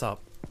 yeah, what's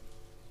up?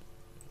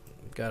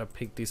 Gotta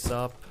pick this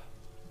up,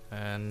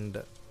 and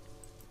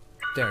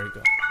there we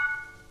go.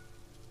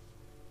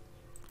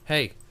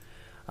 Hey,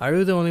 are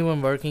you the only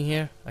one working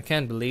here? I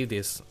can't believe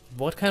this.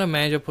 What kind of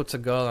manager puts a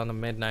girl on the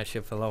midnight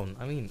shift alone?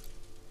 I mean,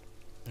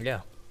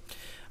 yeah.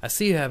 I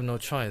see you have no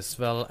choice.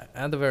 Well,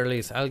 at the very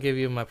least, I'll give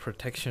you my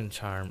protection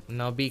charm.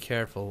 Now be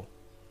careful.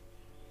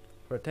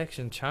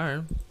 Protection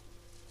charm?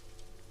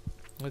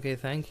 Okay,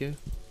 thank you.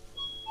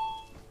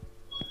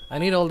 I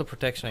need all the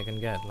protection I can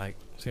get, like,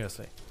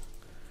 seriously.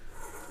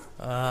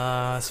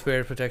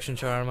 Spirit protection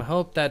charm. I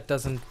hope that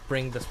doesn't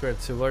bring the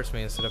spirit towards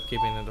me instead of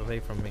keeping it away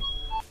from me.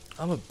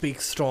 I'm a big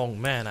strong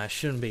man. I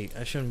shouldn't be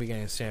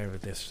getting scared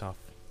with this stuff.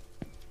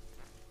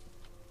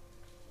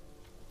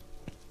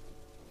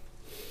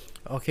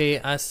 Okay,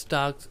 I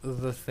stocked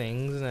the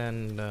things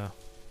and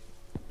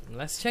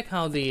let's check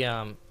how the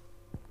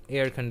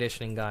air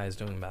conditioning guy is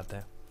doing about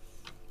that.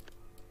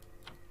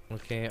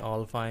 Okay,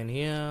 all fine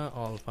here,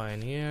 all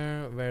fine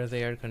here. Where's the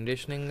air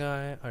conditioning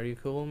guy? Are you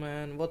cool,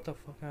 man? What the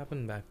fuck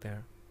happened back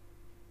there?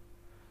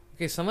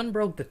 Okay, someone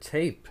broke the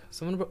tape.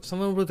 Someone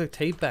broke the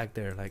tape back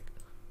there. Like,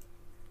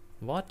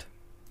 what?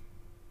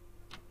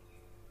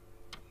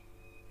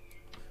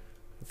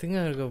 I think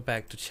I'm gonna go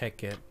back to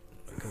check it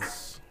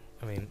because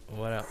I mean,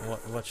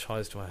 what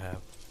choice do I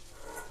have?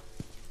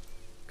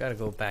 Gotta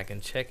go back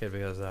and check it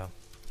because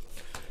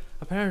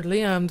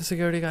apparently I'm the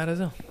security guard as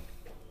well.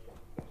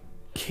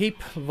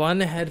 keep one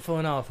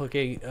headphone off.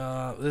 Okay,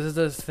 this is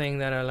the thing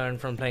that I learned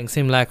from playing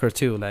Simulacra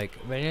 2. Like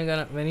when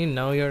you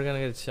know you're gonna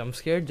get jump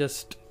scared,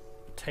 just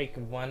take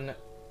one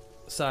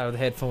side of the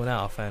headphone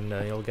off, and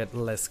you'll get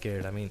less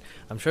scared. I mean,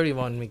 I'm sure you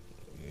want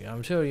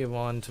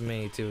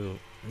me to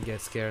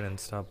get scared and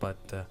stuff, but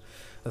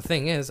the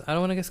thing is, I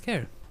don't want to get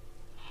scared.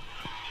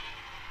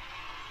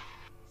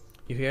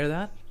 You hear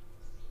that?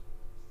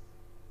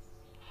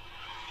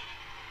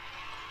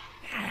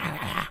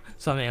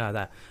 Something like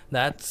that.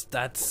 That's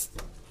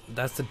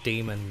the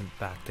demon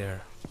back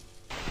there.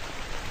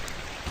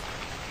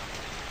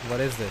 What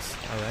is this?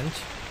 A wrench?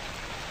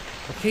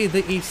 Okay,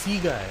 the AC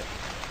guy.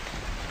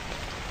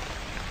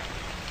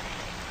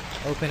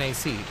 Open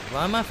AC.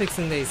 Why am I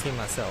fixing the AC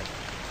myself?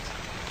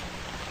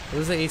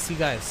 What is the AC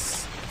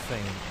guy's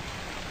thing?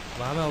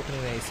 Why am I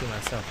opening the AC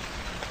myself?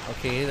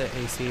 Okay, the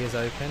AC is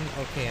open.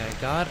 Okay, I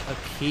got a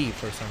key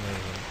for some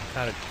reason. I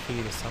got a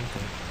key to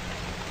something.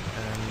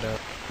 And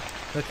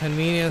the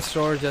convenience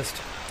store just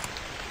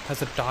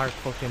has a dark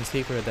fucking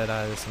secret that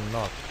is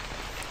unlocked.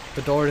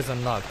 The door is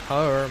unlocked.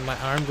 However, my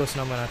arm goes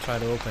numb when I try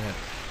to open it.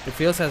 It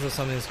feels as if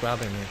something is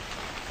grabbing me.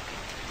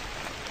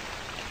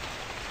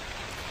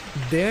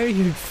 There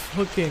you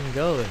fucking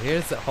go.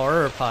 Here's the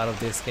horror part of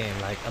this game,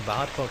 like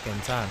about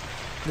fucking time.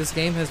 This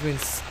game has been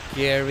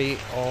scary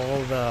all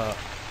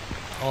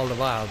the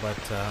while, but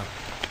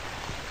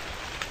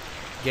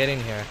get in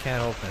here. I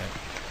can't open it.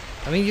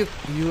 I mean,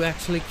 you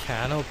actually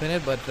can open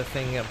it, but the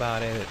thing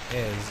about it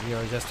is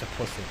you're just a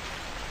pussy,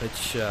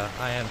 which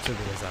I am too,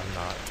 because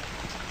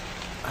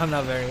I'm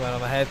not wearing one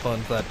of my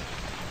headphones, but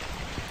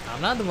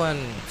I'm not the one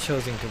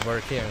choosing to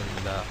work here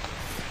in the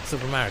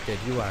supermarket.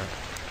 You are.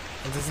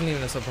 This isn't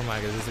even a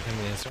supermarket. This is a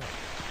convenience store.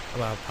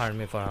 Well, pardon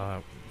me for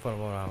what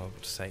I'm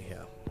about to say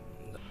here.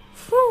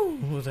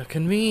 Whew, the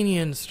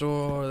convenience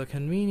store, Le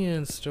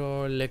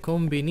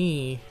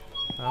Combini.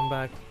 I'm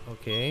back.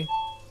 Okay,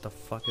 what the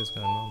fuck is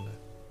going on there?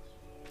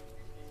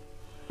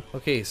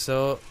 Okay,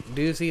 so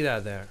do you see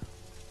that there?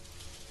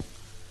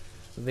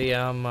 The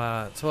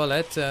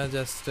toilet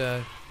just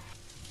okay,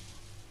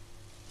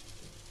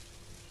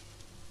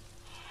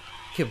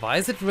 why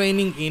is it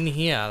raining in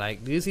here?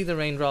 Like, do you see the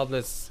rain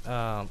droplets?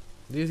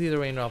 Do you see the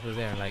rain droplets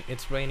there? Like,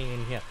 it's raining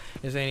in here.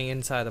 It's raining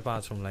inside the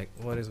bathroom. Like,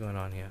 what is going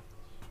on here?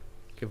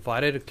 Okay, why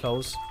did it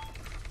close?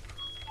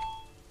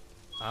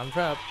 I'm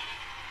trapped.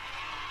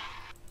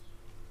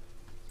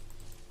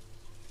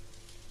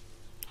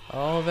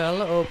 Oh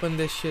well, open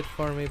this shit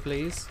for me,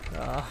 please.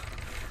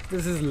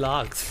 This is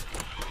locked.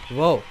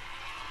 Whoa.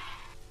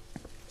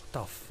 What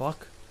the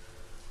fuck?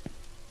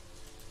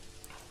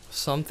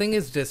 Something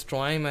is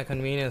destroying my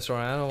convenience store.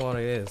 I don't know what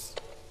it is.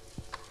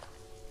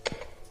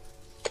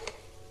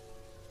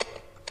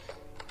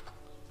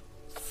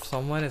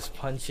 Someone is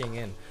punching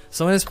in.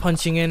 Someone is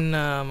punching in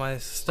my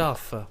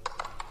stuff. I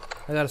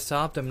gotta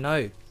stop them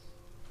now.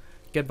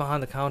 Get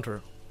behind the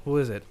counter. Who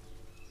is it?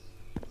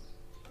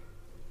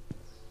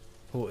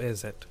 Who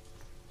is it?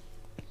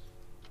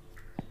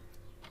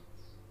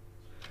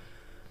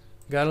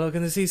 Gotta look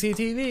in the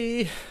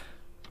CCTV.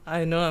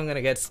 I know I'm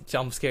gonna get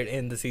jump scared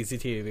in the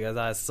CCTV because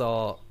I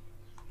saw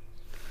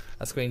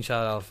a screenshot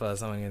of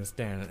someone getting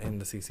staring in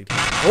the CCTV.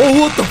 Oh,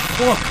 what the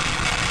fuck?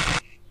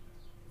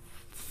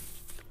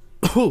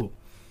 Oh,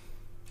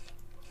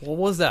 what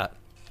was that?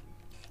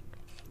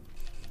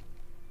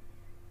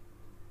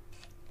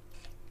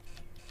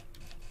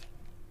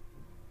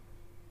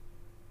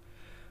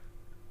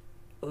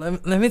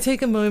 Let me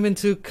take a moment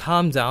to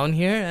calm down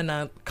here and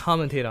I'll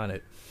commentate on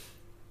it.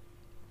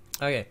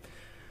 Okay,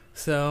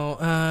 so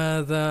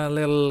the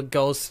little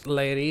ghost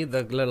lady,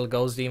 the little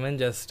ghost demon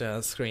just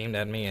screamed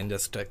at me and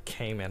just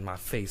came at my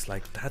face.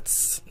 Like,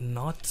 that's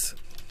not...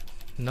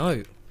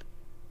 No.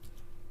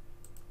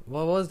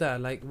 What was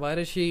that? Like, why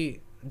did she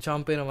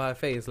jump into my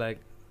face? Like,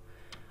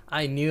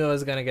 I knew I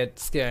was gonna get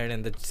scared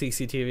in the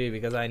CCTV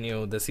because I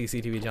knew the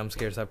CCTV jump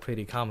scares are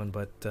pretty common,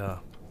 but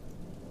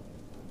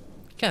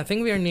yeah, I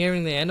think we are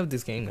nearing the end of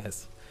this game,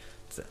 guys.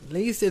 So at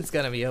least it's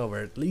gonna be over.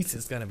 At least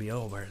it's gonna be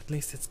over. At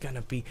least it's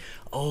gonna be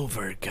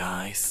over,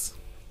 guys.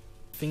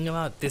 The thing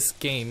about this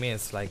game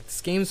is, like,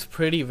 this game's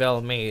pretty well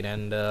made,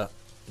 and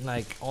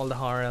like all the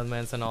horror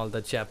elements and all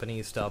the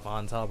Japanese stuff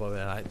on top of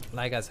it.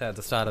 Like I said at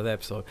the start of the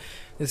episode,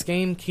 this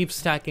game keeps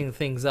stacking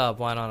things up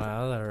one on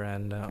another,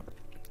 and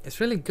it's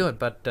really good.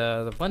 But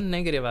the one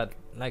negative I'd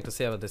like to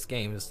say about this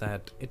game is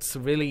that it's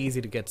really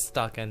easy to get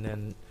stuck, and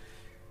then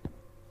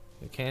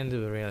you can't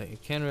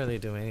really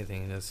do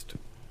anything. Just,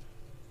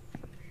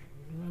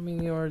 I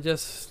mean, you're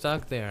just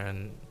stuck there,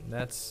 and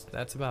that's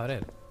about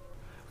it.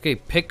 Okay,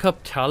 pick up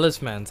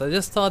talismans. I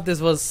just thought this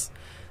was,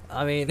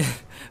 I mean,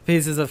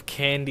 pieces of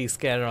candy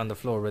scattered on the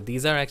floor, but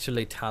these are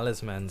actually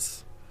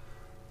talismans.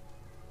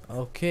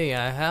 Okay,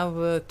 I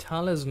have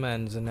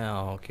talismans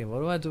now. Okay, what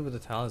do I do with the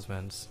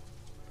talismans?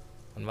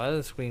 And why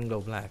does the screen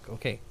go black?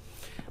 Okay,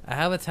 I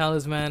have a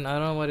talisman. I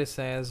don't know what it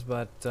says,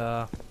 but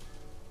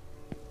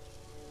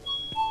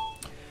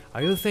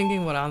are you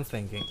thinking what I'm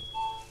thinking?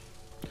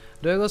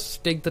 Do I go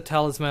stick the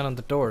talisman on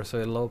the door so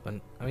it'll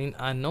open? I mean,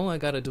 I know I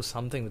gotta do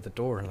something with the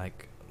door,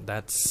 like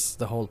That's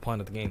the whole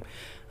point of the game.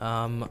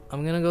 I'm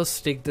gonna go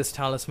stick this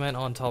talisman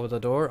on top of the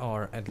door,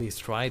 or at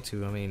least try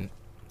to. I mean,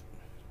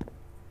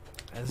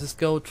 let's just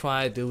go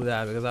try to do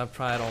that, because I've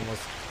tried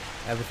almost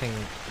everything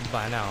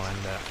by now and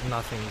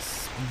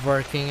nothing's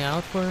working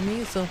out for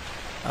me. So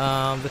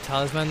the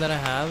talisman that I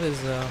have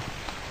is a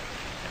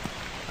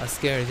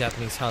scary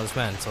Japanese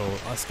talisman. So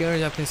a scary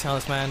Japanese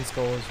talisman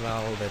goes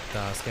well with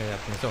scary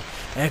Japanese door.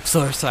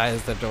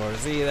 Exorcise the door.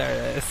 See,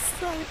 there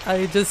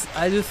it is.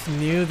 I just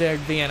knew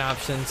there'd be an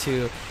option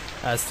to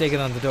stick it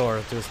on the door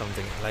or do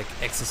something like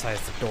exercise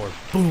the door.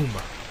 Boom!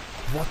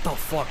 What the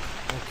fuck?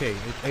 Okay,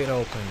 it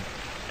opened.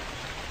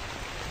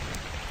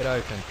 It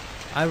opened.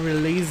 I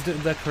released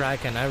the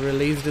Kraken. I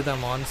released the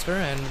monster,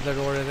 and the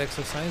door is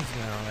exercised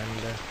now.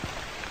 And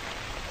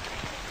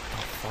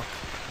oh fuck!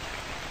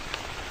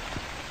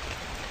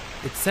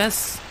 It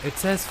says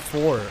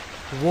 4.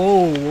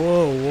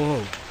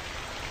 Whoa.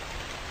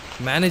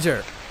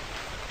 Manager.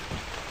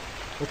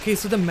 Okay,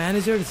 so the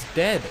manager is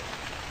dead.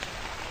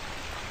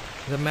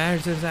 The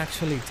manager is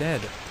actually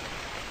dead.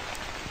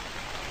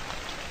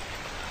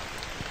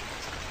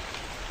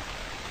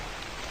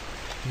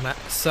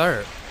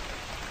 Sir.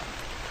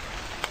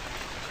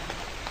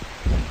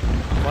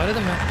 Why did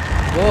the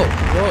Whoa. No.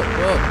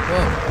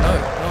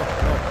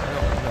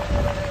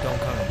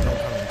 Don't come in.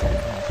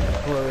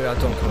 Whoa,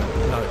 don't come in.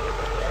 No.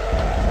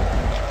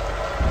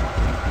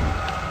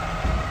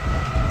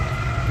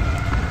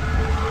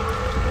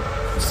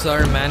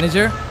 Sir,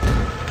 manager?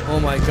 Oh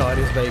my god,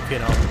 he's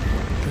waking up.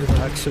 He's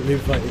actually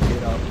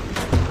waking up.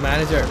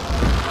 Manager.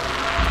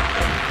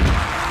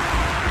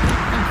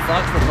 I'm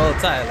fucked from both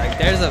sides. Like,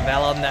 there's a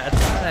well on that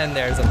side and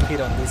there's a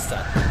pit on this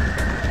side.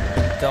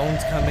 Don't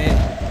come in.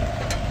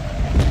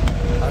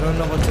 I don't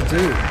know what to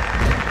do.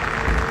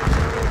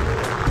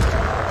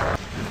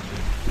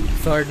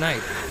 Third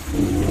night.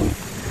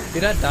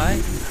 Did I die?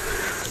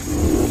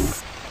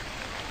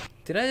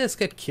 Did I just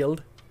get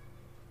killed?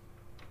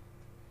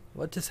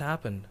 What just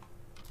happened?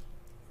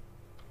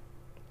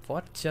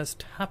 What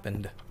just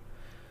happened?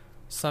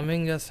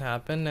 Something just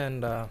happened,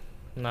 and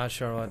not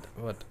sure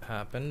what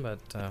happened, but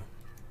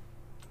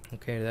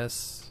okay,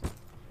 there's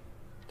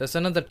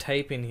another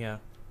tape in here.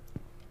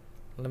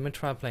 Let me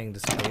try playing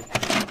this tape.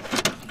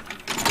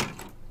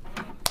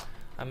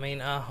 I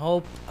mean, I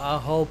hope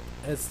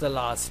it's the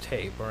last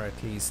tape, or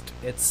at least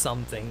it's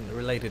something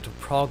related to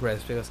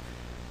progress, because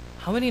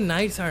how many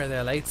nights are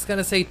there? Like, it's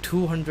gonna say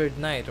 200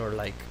 night or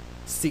like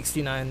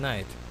 69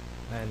 night,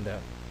 and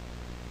okay,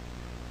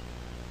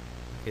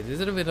 this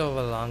is a bit of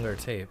a longer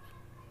tape.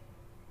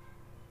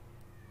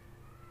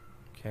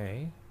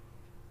 Okay.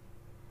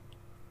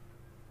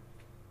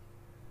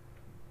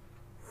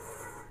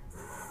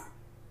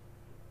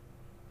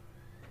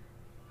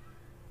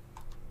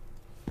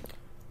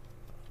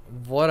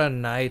 What a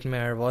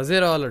nightmare. Was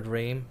it all a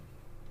dream?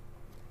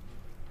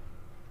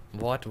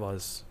 What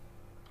was?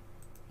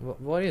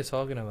 What are you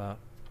talking about?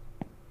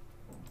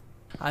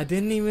 I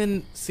didn't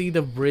even see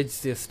the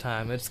bridge this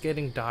time. It's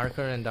getting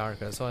darker and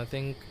darker, so I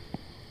think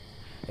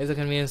if the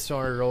convenience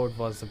store road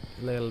was a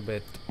little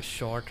bit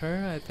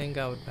shorter, I think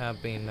I would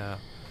have been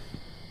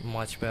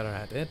much better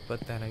at it. But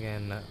then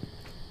again,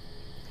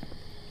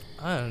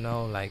 I don't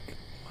know, like,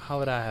 how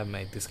would I have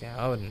made this game?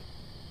 I wouldn't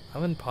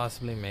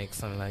possibly make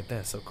something like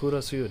this. So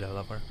kudos to you,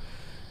 developer.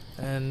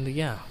 And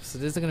yeah, so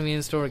this is the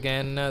convenience store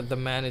again. The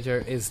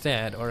manager is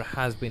dead, or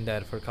has been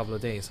dead for a couple of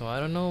days, so I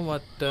don't know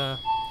what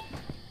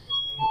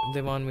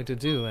they want me to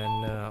do.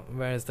 And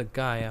where is the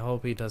guy? I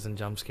hope he doesn't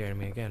jump scare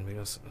me again,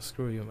 because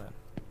screw you, man.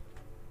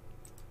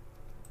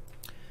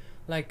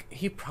 Like,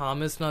 he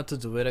promised not to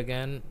do it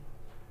again.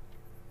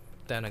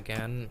 Then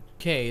again,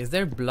 okay, is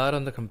there blood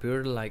on the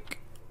computer? Like,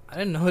 I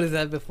didn't notice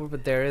that before,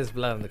 but there is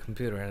blood on the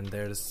computer, and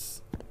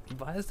there's...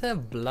 Why is there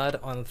blood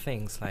on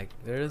things? Like,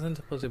 there isn't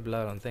supposed to be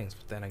blood on things,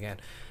 but then again,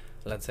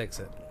 let's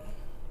exit.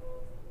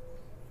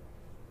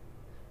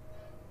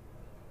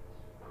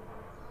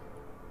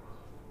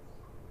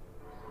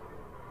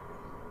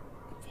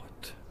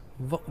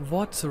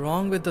 What's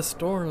wrong with the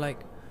store? Like,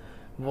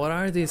 what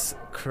are these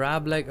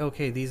crab, like,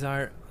 okay, these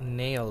are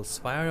nails.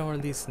 Why are all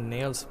these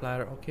nails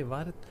splattered? Okay,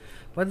 why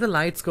did the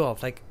lights go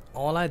off? Like,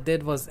 all I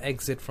did was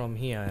exit from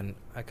here, and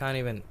I can't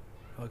even...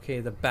 Okay,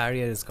 the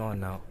barrier is gone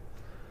now.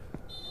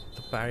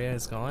 The barrier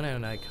is gone,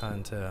 and I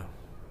can't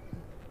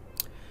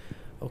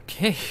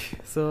okay,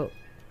 so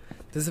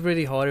this is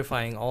pretty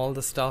horrifying. All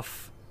the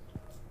stuff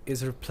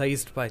is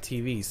replaced by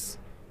TVs.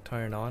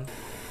 Turn on.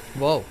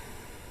 Whoa.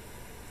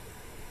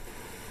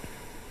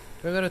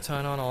 We're gonna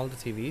turn on all the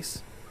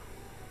TVs.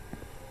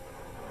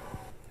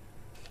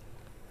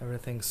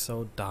 Everything's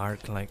so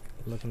dark, like,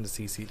 look in the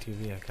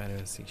CCTV, I can't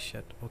even see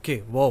shit. Okay,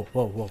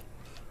 whoa.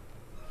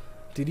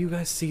 Did you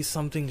guys see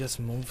something just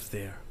move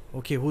there?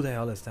 Okay, who the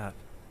hell is that?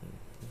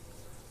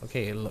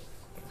 Okay, look.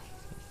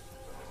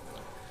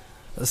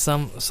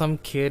 Some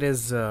kid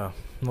is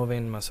moving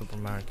in my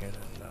supermarket,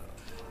 and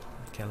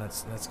okay,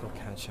 let's go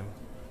catch him.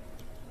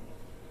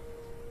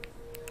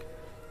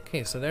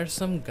 Okay, so there's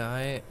some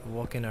guy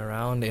walking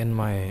around in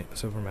my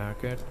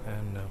supermarket,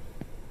 and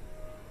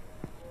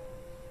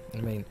I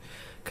mean,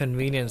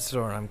 convenience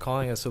store. I'm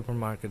calling a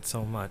supermarket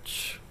so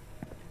much.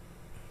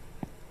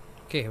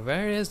 Okay,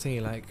 where is he?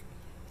 Like,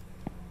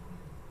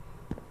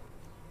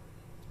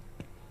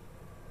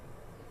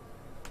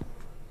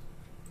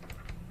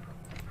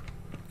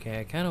 okay,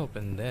 I can't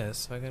open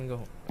this. So I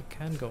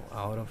can't go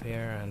out of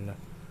here and.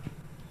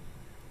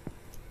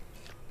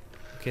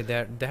 Okay,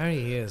 there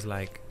he is.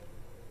 Like,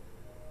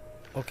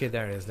 okay,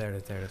 there it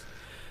is.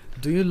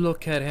 Do you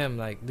look at him?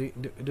 Like,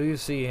 do you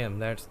see him?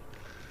 That's.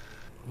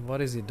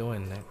 What is he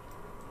doing there?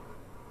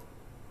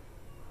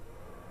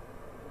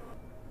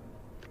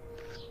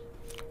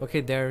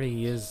 Okay, there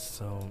he is.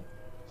 So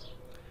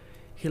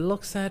he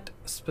looks at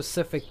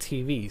specific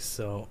TVs.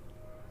 So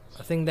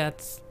I think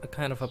that's a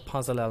kind of a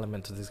puzzle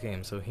element to this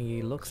game. So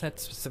he looks at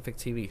specific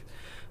TVs.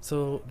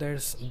 So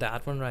there's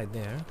that one right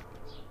there.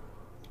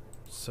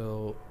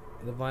 So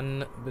the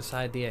one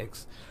beside the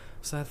X.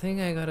 So I think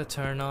I gotta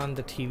turn on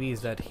the TVs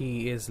that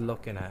he is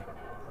looking at.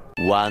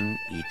 One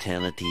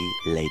eternity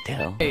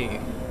later. Hey,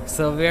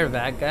 so we're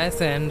back, guys,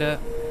 and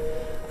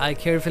I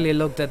carefully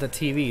looked at the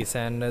TVs,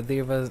 and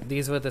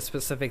these were the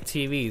specific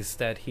TVs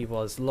that he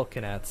was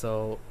looking at.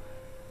 So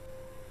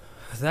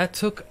that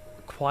took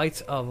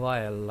quite a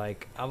while.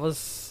 Like, I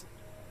was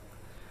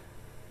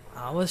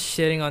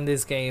shitting on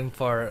this game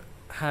for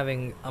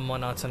having a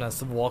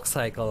monotonous walk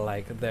cycle,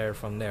 like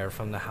from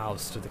the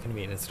house to the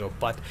convenience store.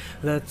 But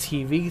the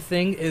TV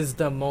thing is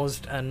the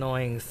most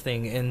annoying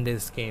thing in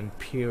this game,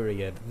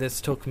 period.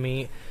 This took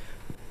me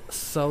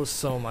so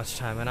much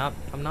time, and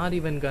I'm not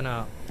even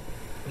gonna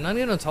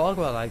talk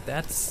about, like,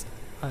 that's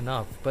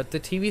enough. But the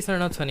TVs are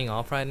not turning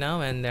off right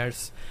now, and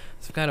there's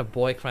some kind of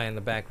boy crying in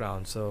the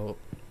background, so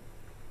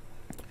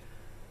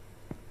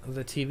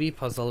the TV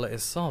puzzle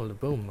is solved.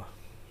 Boom.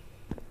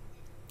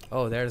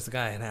 Oh, there's the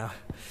guy now.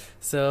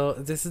 So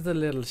this is the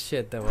little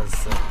shit that was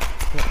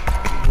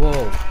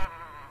whoa.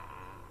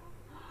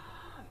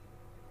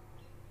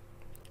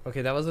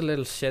 Okay, that was a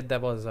little shit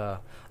that was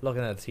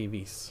looking at the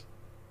TVs.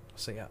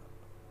 So yeah.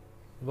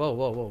 Whoa,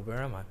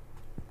 where am I?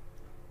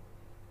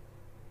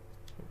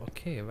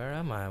 Okay, where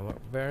am I?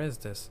 Where is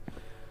this?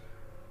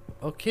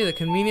 Okay, the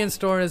convenience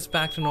store is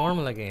back to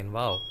normal again.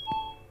 Wow.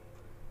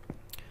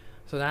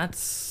 So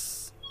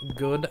that's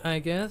good, I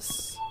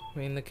guess. I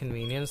mean, the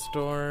convenience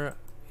store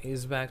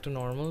is back to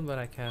normal, but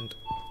I can't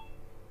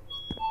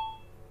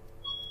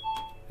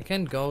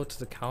go to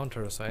the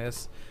counter, so I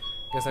guess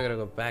I gotta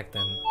go back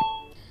then.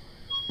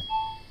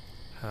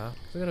 Huh?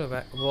 I gotta go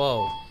back.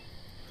 Whoa.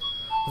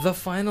 The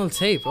final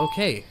tape,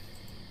 okay.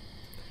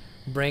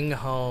 Bring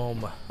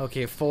home.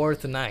 Okay,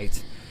 4th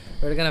night.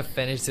 We're gonna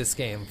finish this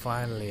game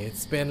finally.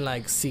 It's been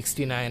like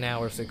 69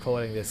 hours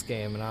recording this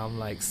game, and I'm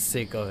like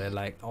sick of it.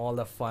 Like, all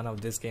the fun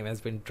of this game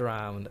has been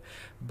drowned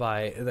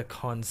by the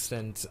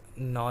constant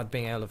not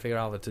being able to figure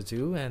out what to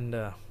do, and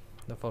the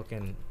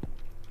fucking.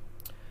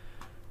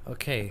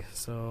 Okay,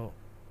 so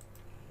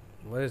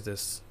what is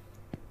this?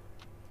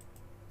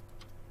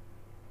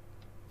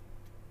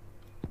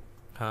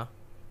 Huh?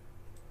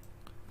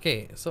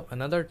 Okay, so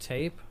another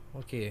tape.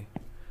 Okay.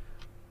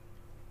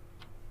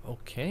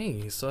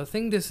 Okay, so I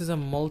think this is a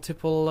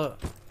multiple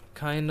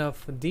kind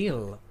of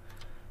deal.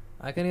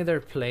 I can either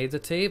play the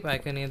tape, I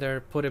can either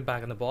put it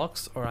back in the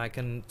box, or I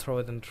can throw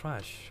it in the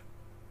trash.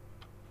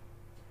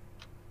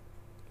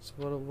 So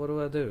what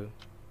do I do?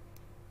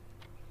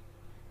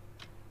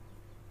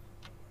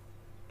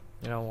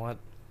 You know what?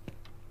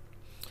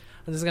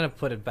 I'm just gonna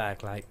put it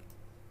back, like,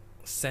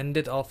 send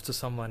it off to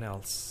someone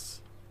else.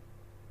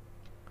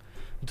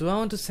 Do I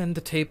want to send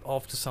the tape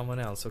off to someone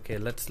else? Okay,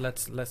 let's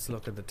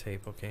look at the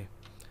tape. Okay.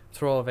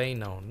 Throw away?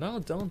 No,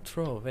 don't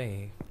throw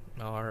away.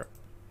 Or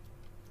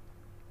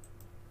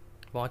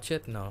watch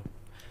it? No.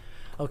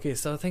 Okay,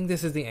 so I think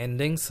this is the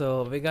ending,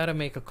 so we gotta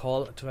make a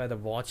call to either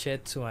watch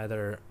it, to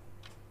either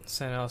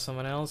send it off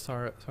someone else,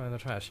 or throw it in the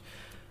trash.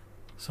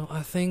 So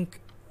I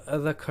think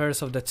the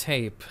curse of the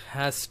tape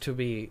has to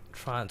be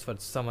transferred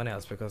to someone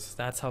else, because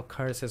that's how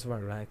curses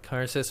work, right?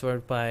 Curses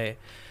work by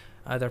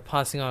either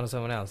passing on to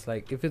someone else.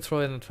 Like, if you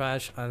throw it in the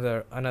trash,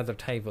 another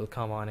tape will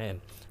come on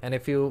in, and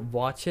if you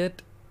watch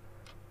it,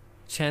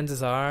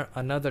 chances are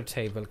another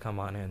tape will come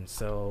on in.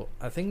 So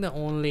I think the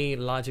only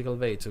logical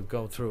way to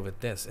go through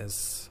with this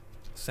is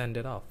send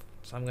it off.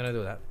 So I'm gonna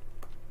do that.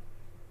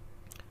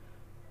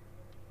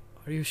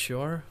 Are you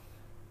sure?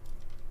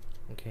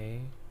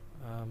 Okay.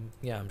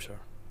 Yeah, I'm sure.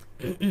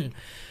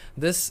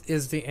 This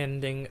is the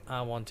ending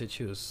I want to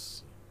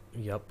choose.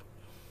 Yup.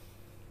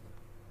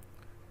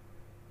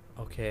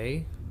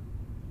 Okay.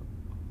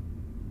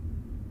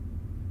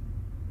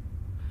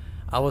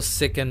 I was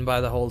sickened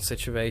by the whole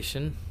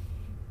situation.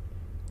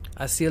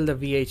 I sealed the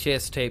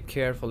VHS tape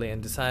carefully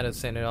and decided to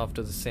send it off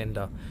to the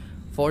sender.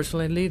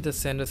 Fortunately, the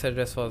sender's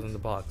address was in the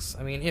box.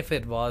 I mean, if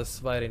it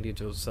was, why didn't you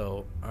do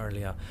so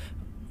earlier?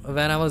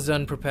 When I was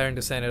done preparing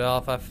to send it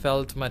off, I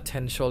felt my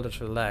tense shoulders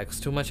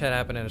relax. Too much had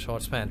happened in a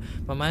short span.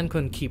 My mind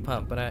couldn't keep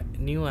up, but I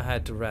knew I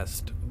had to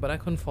rest. But I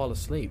couldn't fall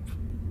asleep.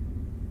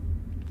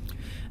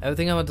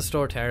 Everything about the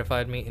store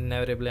terrified me.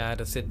 Inevitably, I had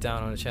to sit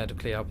down on a chair to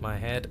clear up my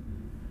head.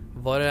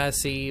 What did I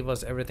see?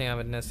 Was everything I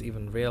witnessed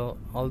even real?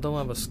 Although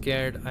I was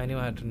scared, I knew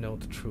I had to know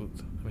the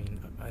truth. I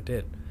mean, I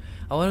did.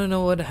 I want to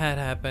know what had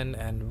happened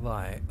and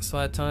why. So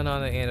I turned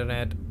on the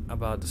internet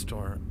about the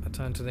store. I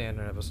turned to the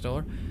internet of the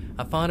store.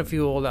 I found a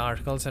few old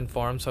articles and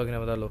forums talking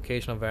about the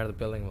location of where the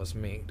building was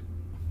made.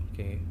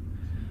 Okay.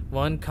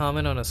 One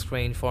comment on a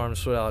strange forum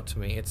stood out to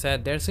me. It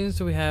said, there seems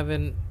to be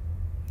having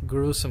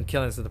gruesome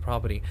killings at the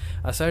property.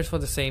 I searched for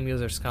the same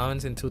user's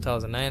comments. In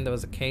 2009, there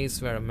was a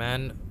case where a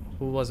man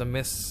who was a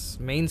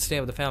mainstay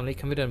of the family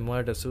committed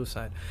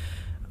murder-suicide.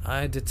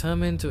 I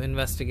determined to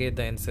investigate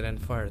the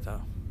incident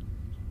further.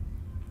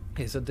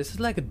 Okay, so this is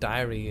like a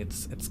diary.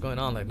 It's going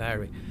on like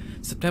diary.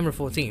 September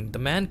 14th, the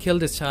man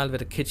killed his child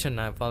with a kitchen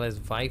knife while his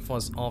wife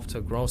was off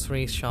to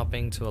grocery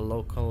shopping to a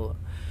local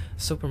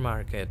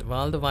supermarket.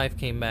 While the wife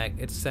came back,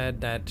 it said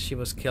that she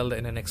was killed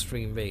in an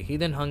extreme way. He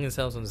then hung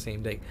himself on the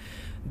same day.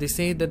 They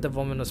say that the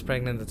woman was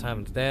pregnant at the time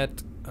of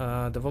death.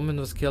 The woman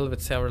was killed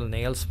with several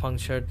nails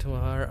punctured to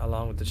her,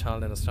 along with the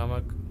child in the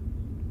stomach.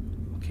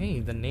 Okay,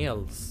 the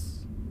nails.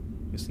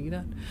 You see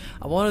that?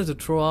 I wanted to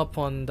throw up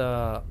on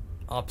the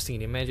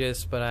obscene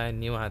images, but I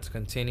knew I had to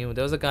continue.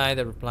 There was a guy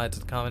that replied to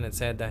the comment and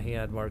said that he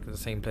had worked at the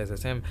same place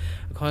as him.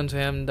 According to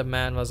him, the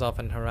man was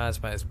often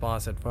harassed by his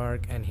boss at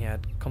work, and he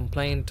had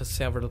complained to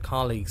several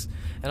colleagues.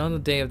 And on the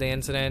day of the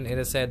incident, it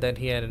is said that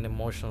he had an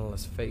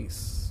emotionless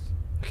face.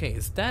 Okay,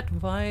 is that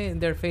why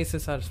their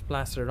faces are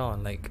plastered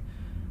on? Like,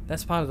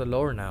 that's part of the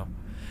lore now.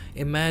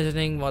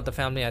 Imagining what the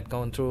family had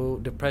gone through,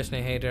 depression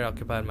and hatred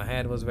occupied my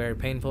head, was very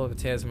painful. With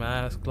tears in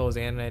my eyes, closed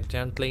the internet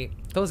gently,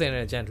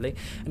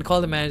 and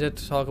called the manager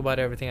to talk about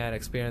everything I had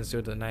experienced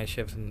due to the night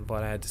shift and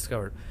what I had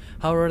discovered.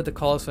 However, the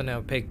calls were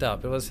never picked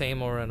up. It was the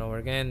same over and over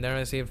again. Then I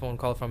received a phone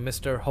call from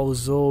Mr.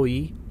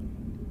 Hozoi,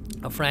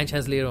 a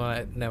franchise leader who I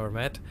had never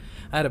met.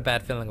 I had a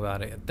bad feeling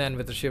about it. Then,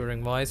 with a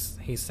shivering voice,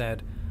 he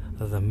said,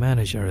 "The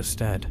manager is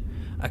dead."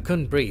 I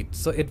couldn't breathe,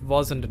 so it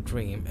wasn't a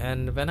dream.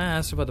 And when I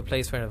asked about the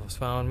place where it was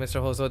found,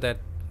 Mr. Hozo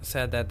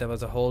said that there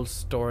was a whole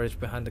storage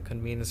behind the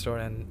convenience store,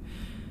 and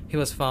he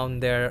was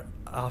found there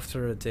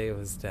after a day of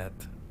his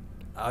death.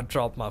 I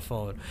dropped my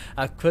phone.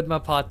 I quit my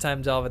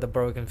part-time job with a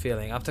broken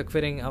feeling. After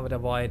quitting, I would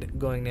avoid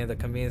going near the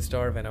convenience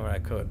store whenever I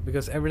could,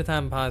 because every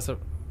time I passed in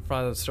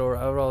front of the store,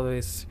 I would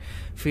always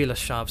feel a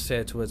sharp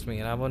stare towards me,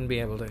 and I wouldn't be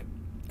able to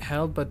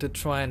help but to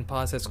try and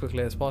pass as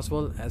quickly as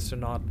possible as to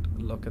not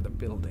look at the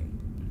building.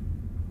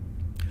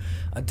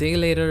 A day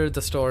later,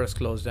 the store is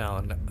closed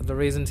down. The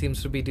reason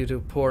seems to be due to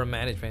poor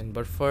management,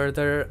 but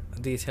further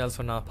details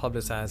were not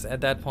publicized. At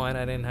that point,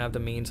 I didn't have the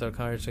means or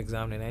courage to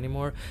examine it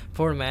anymore.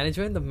 Poor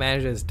management? The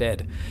manager is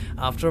dead.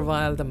 After a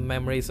while, the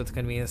memories of the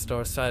convenience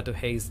store started to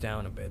haze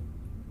down a bit.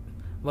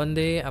 One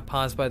day, I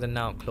passed by the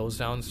now closed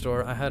down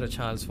store. I heard a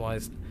child's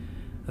voice.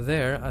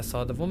 There, I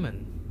saw the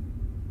woman.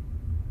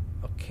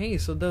 Okay,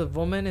 so the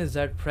woman is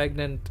that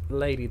pregnant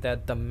lady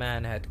that the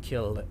man had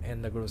killed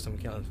in the gruesome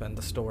killings when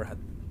the store had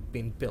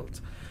been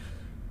built.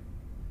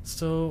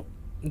 So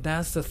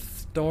that's the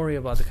story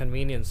about the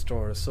convenience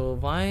store. So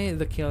why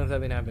the killings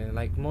have been happening?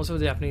 Like most of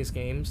the Japanese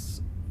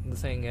games, the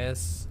thing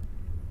is,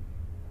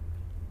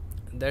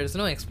 there's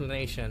no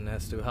explanation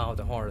as to how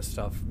the horror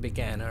stuff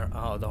began or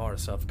how the horror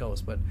stuff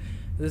goes, but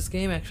this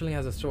game actually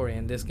has a story,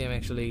 and this game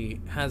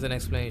actually has an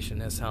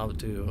explanation as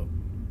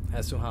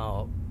to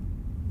how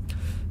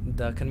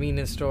the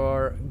convenience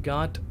store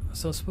got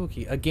so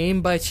spooky. A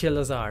game by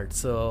Chillazard,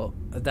 so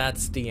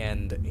that's the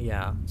end.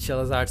 Yeah,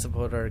 Chillazard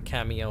supporter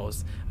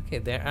cameos. Okay,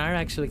 there are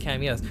actually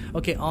cameos.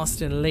 Okay,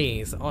 Austin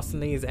Lee. So Austin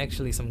Lee is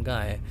actually some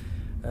guy.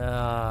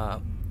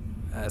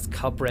 As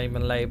Cup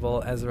Raymond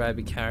label, as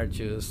Rabbi Carrot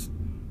Juice.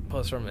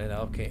 Post from it.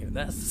 Okay,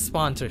 that's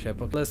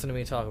sponsorship. Okay, listen to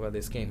me talk about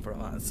this game for a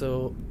while.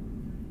 So,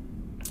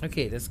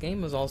 okay, this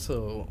game was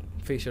also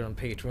featured on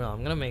Patreon.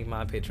 I'm gonna make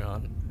my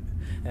Patreon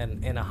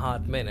and in a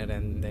hot minute,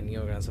 and then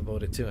you're gonna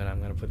support it too, and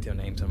I'm gonna put your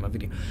names on my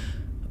video.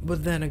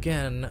 But then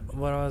again,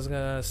 what I was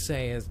gonna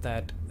say is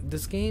that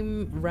this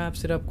game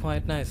wraps it up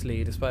quite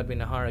nicely, despite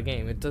being a horror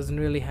game. It doesn't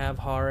really have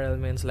horror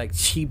elements like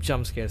cheap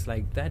jump scares.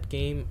 Like that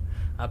game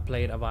I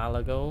played a while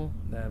ago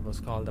that was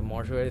called The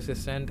Mortuary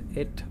Assistant.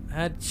 It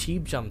had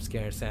cheap jump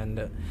scares,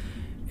 and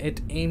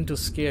it aimed to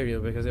scare you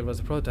because it was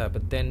a prototype.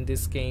 But then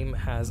this game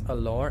has a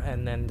lore,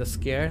 and then the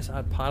scares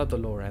are part of the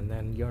lore, and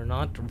then you're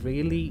not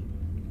really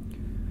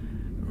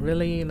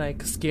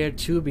like scared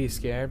to be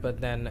scared,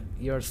 but then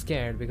you're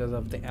scared because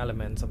of the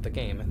elements of the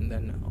game, and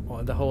then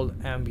the whole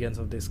ambience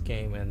of this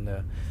game, and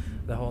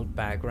the whole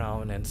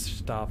background and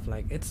stuff.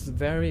 Like, it's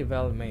very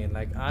well made.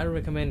 Like, I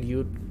recommend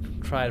you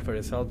try it for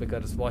yourself,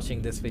 because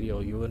watching this video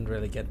you wouldn't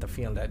really get the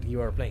feel that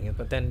you are playing it,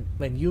 but then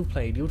when you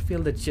played, you'd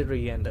feel the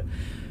jittery and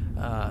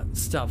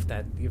stuff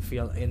that you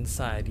feel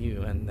inside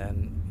you, and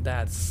then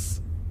that's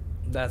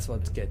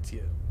what gets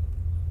you.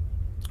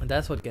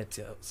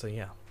 So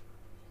yeah.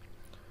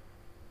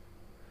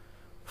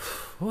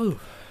 Whew,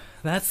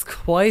 that's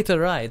quite a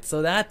ride.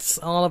 So that's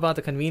all about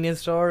the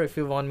convenience store. If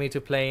you want me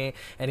to play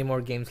any more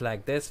games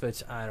like this,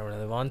 which I don't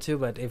really want to,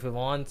 but if you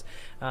want,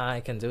 I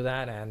can do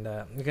that, and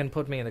you can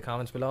put me in the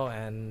comments below,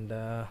 and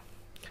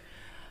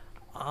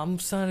I'm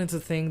starting to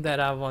think that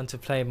I want to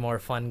play more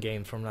fun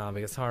games from now,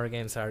 because horror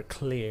games are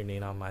clearly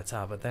not my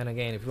top. But then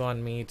again, if you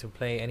want me to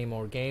play any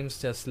more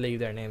games, just leave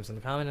their names in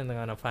the comment and I'm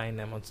gonna find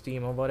them on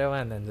Steam or whatever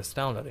and then just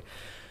download it.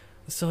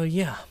 So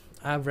yeah,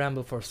 I've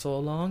rambled for so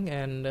long,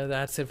 and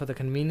that's it for the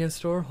convenience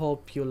store.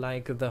 Hope you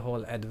like the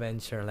whole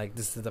adventure. Like,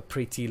 this is a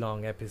pretty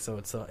long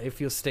episode, so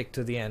if you stick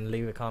to the end,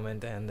 leave a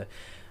comment and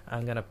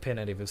I'm gonna pin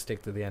it if you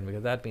stick to the end,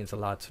 because that means a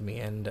lot to me.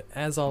 And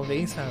as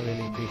always, I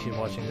really appreciate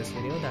watching this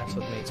video. That's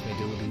what makes me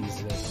do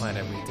these quite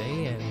every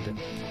day. And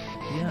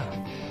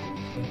yeah,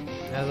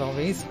 as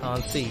always,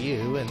 I'll see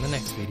you in the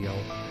next video.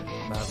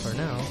 But for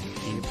now,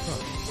 keep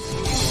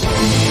running.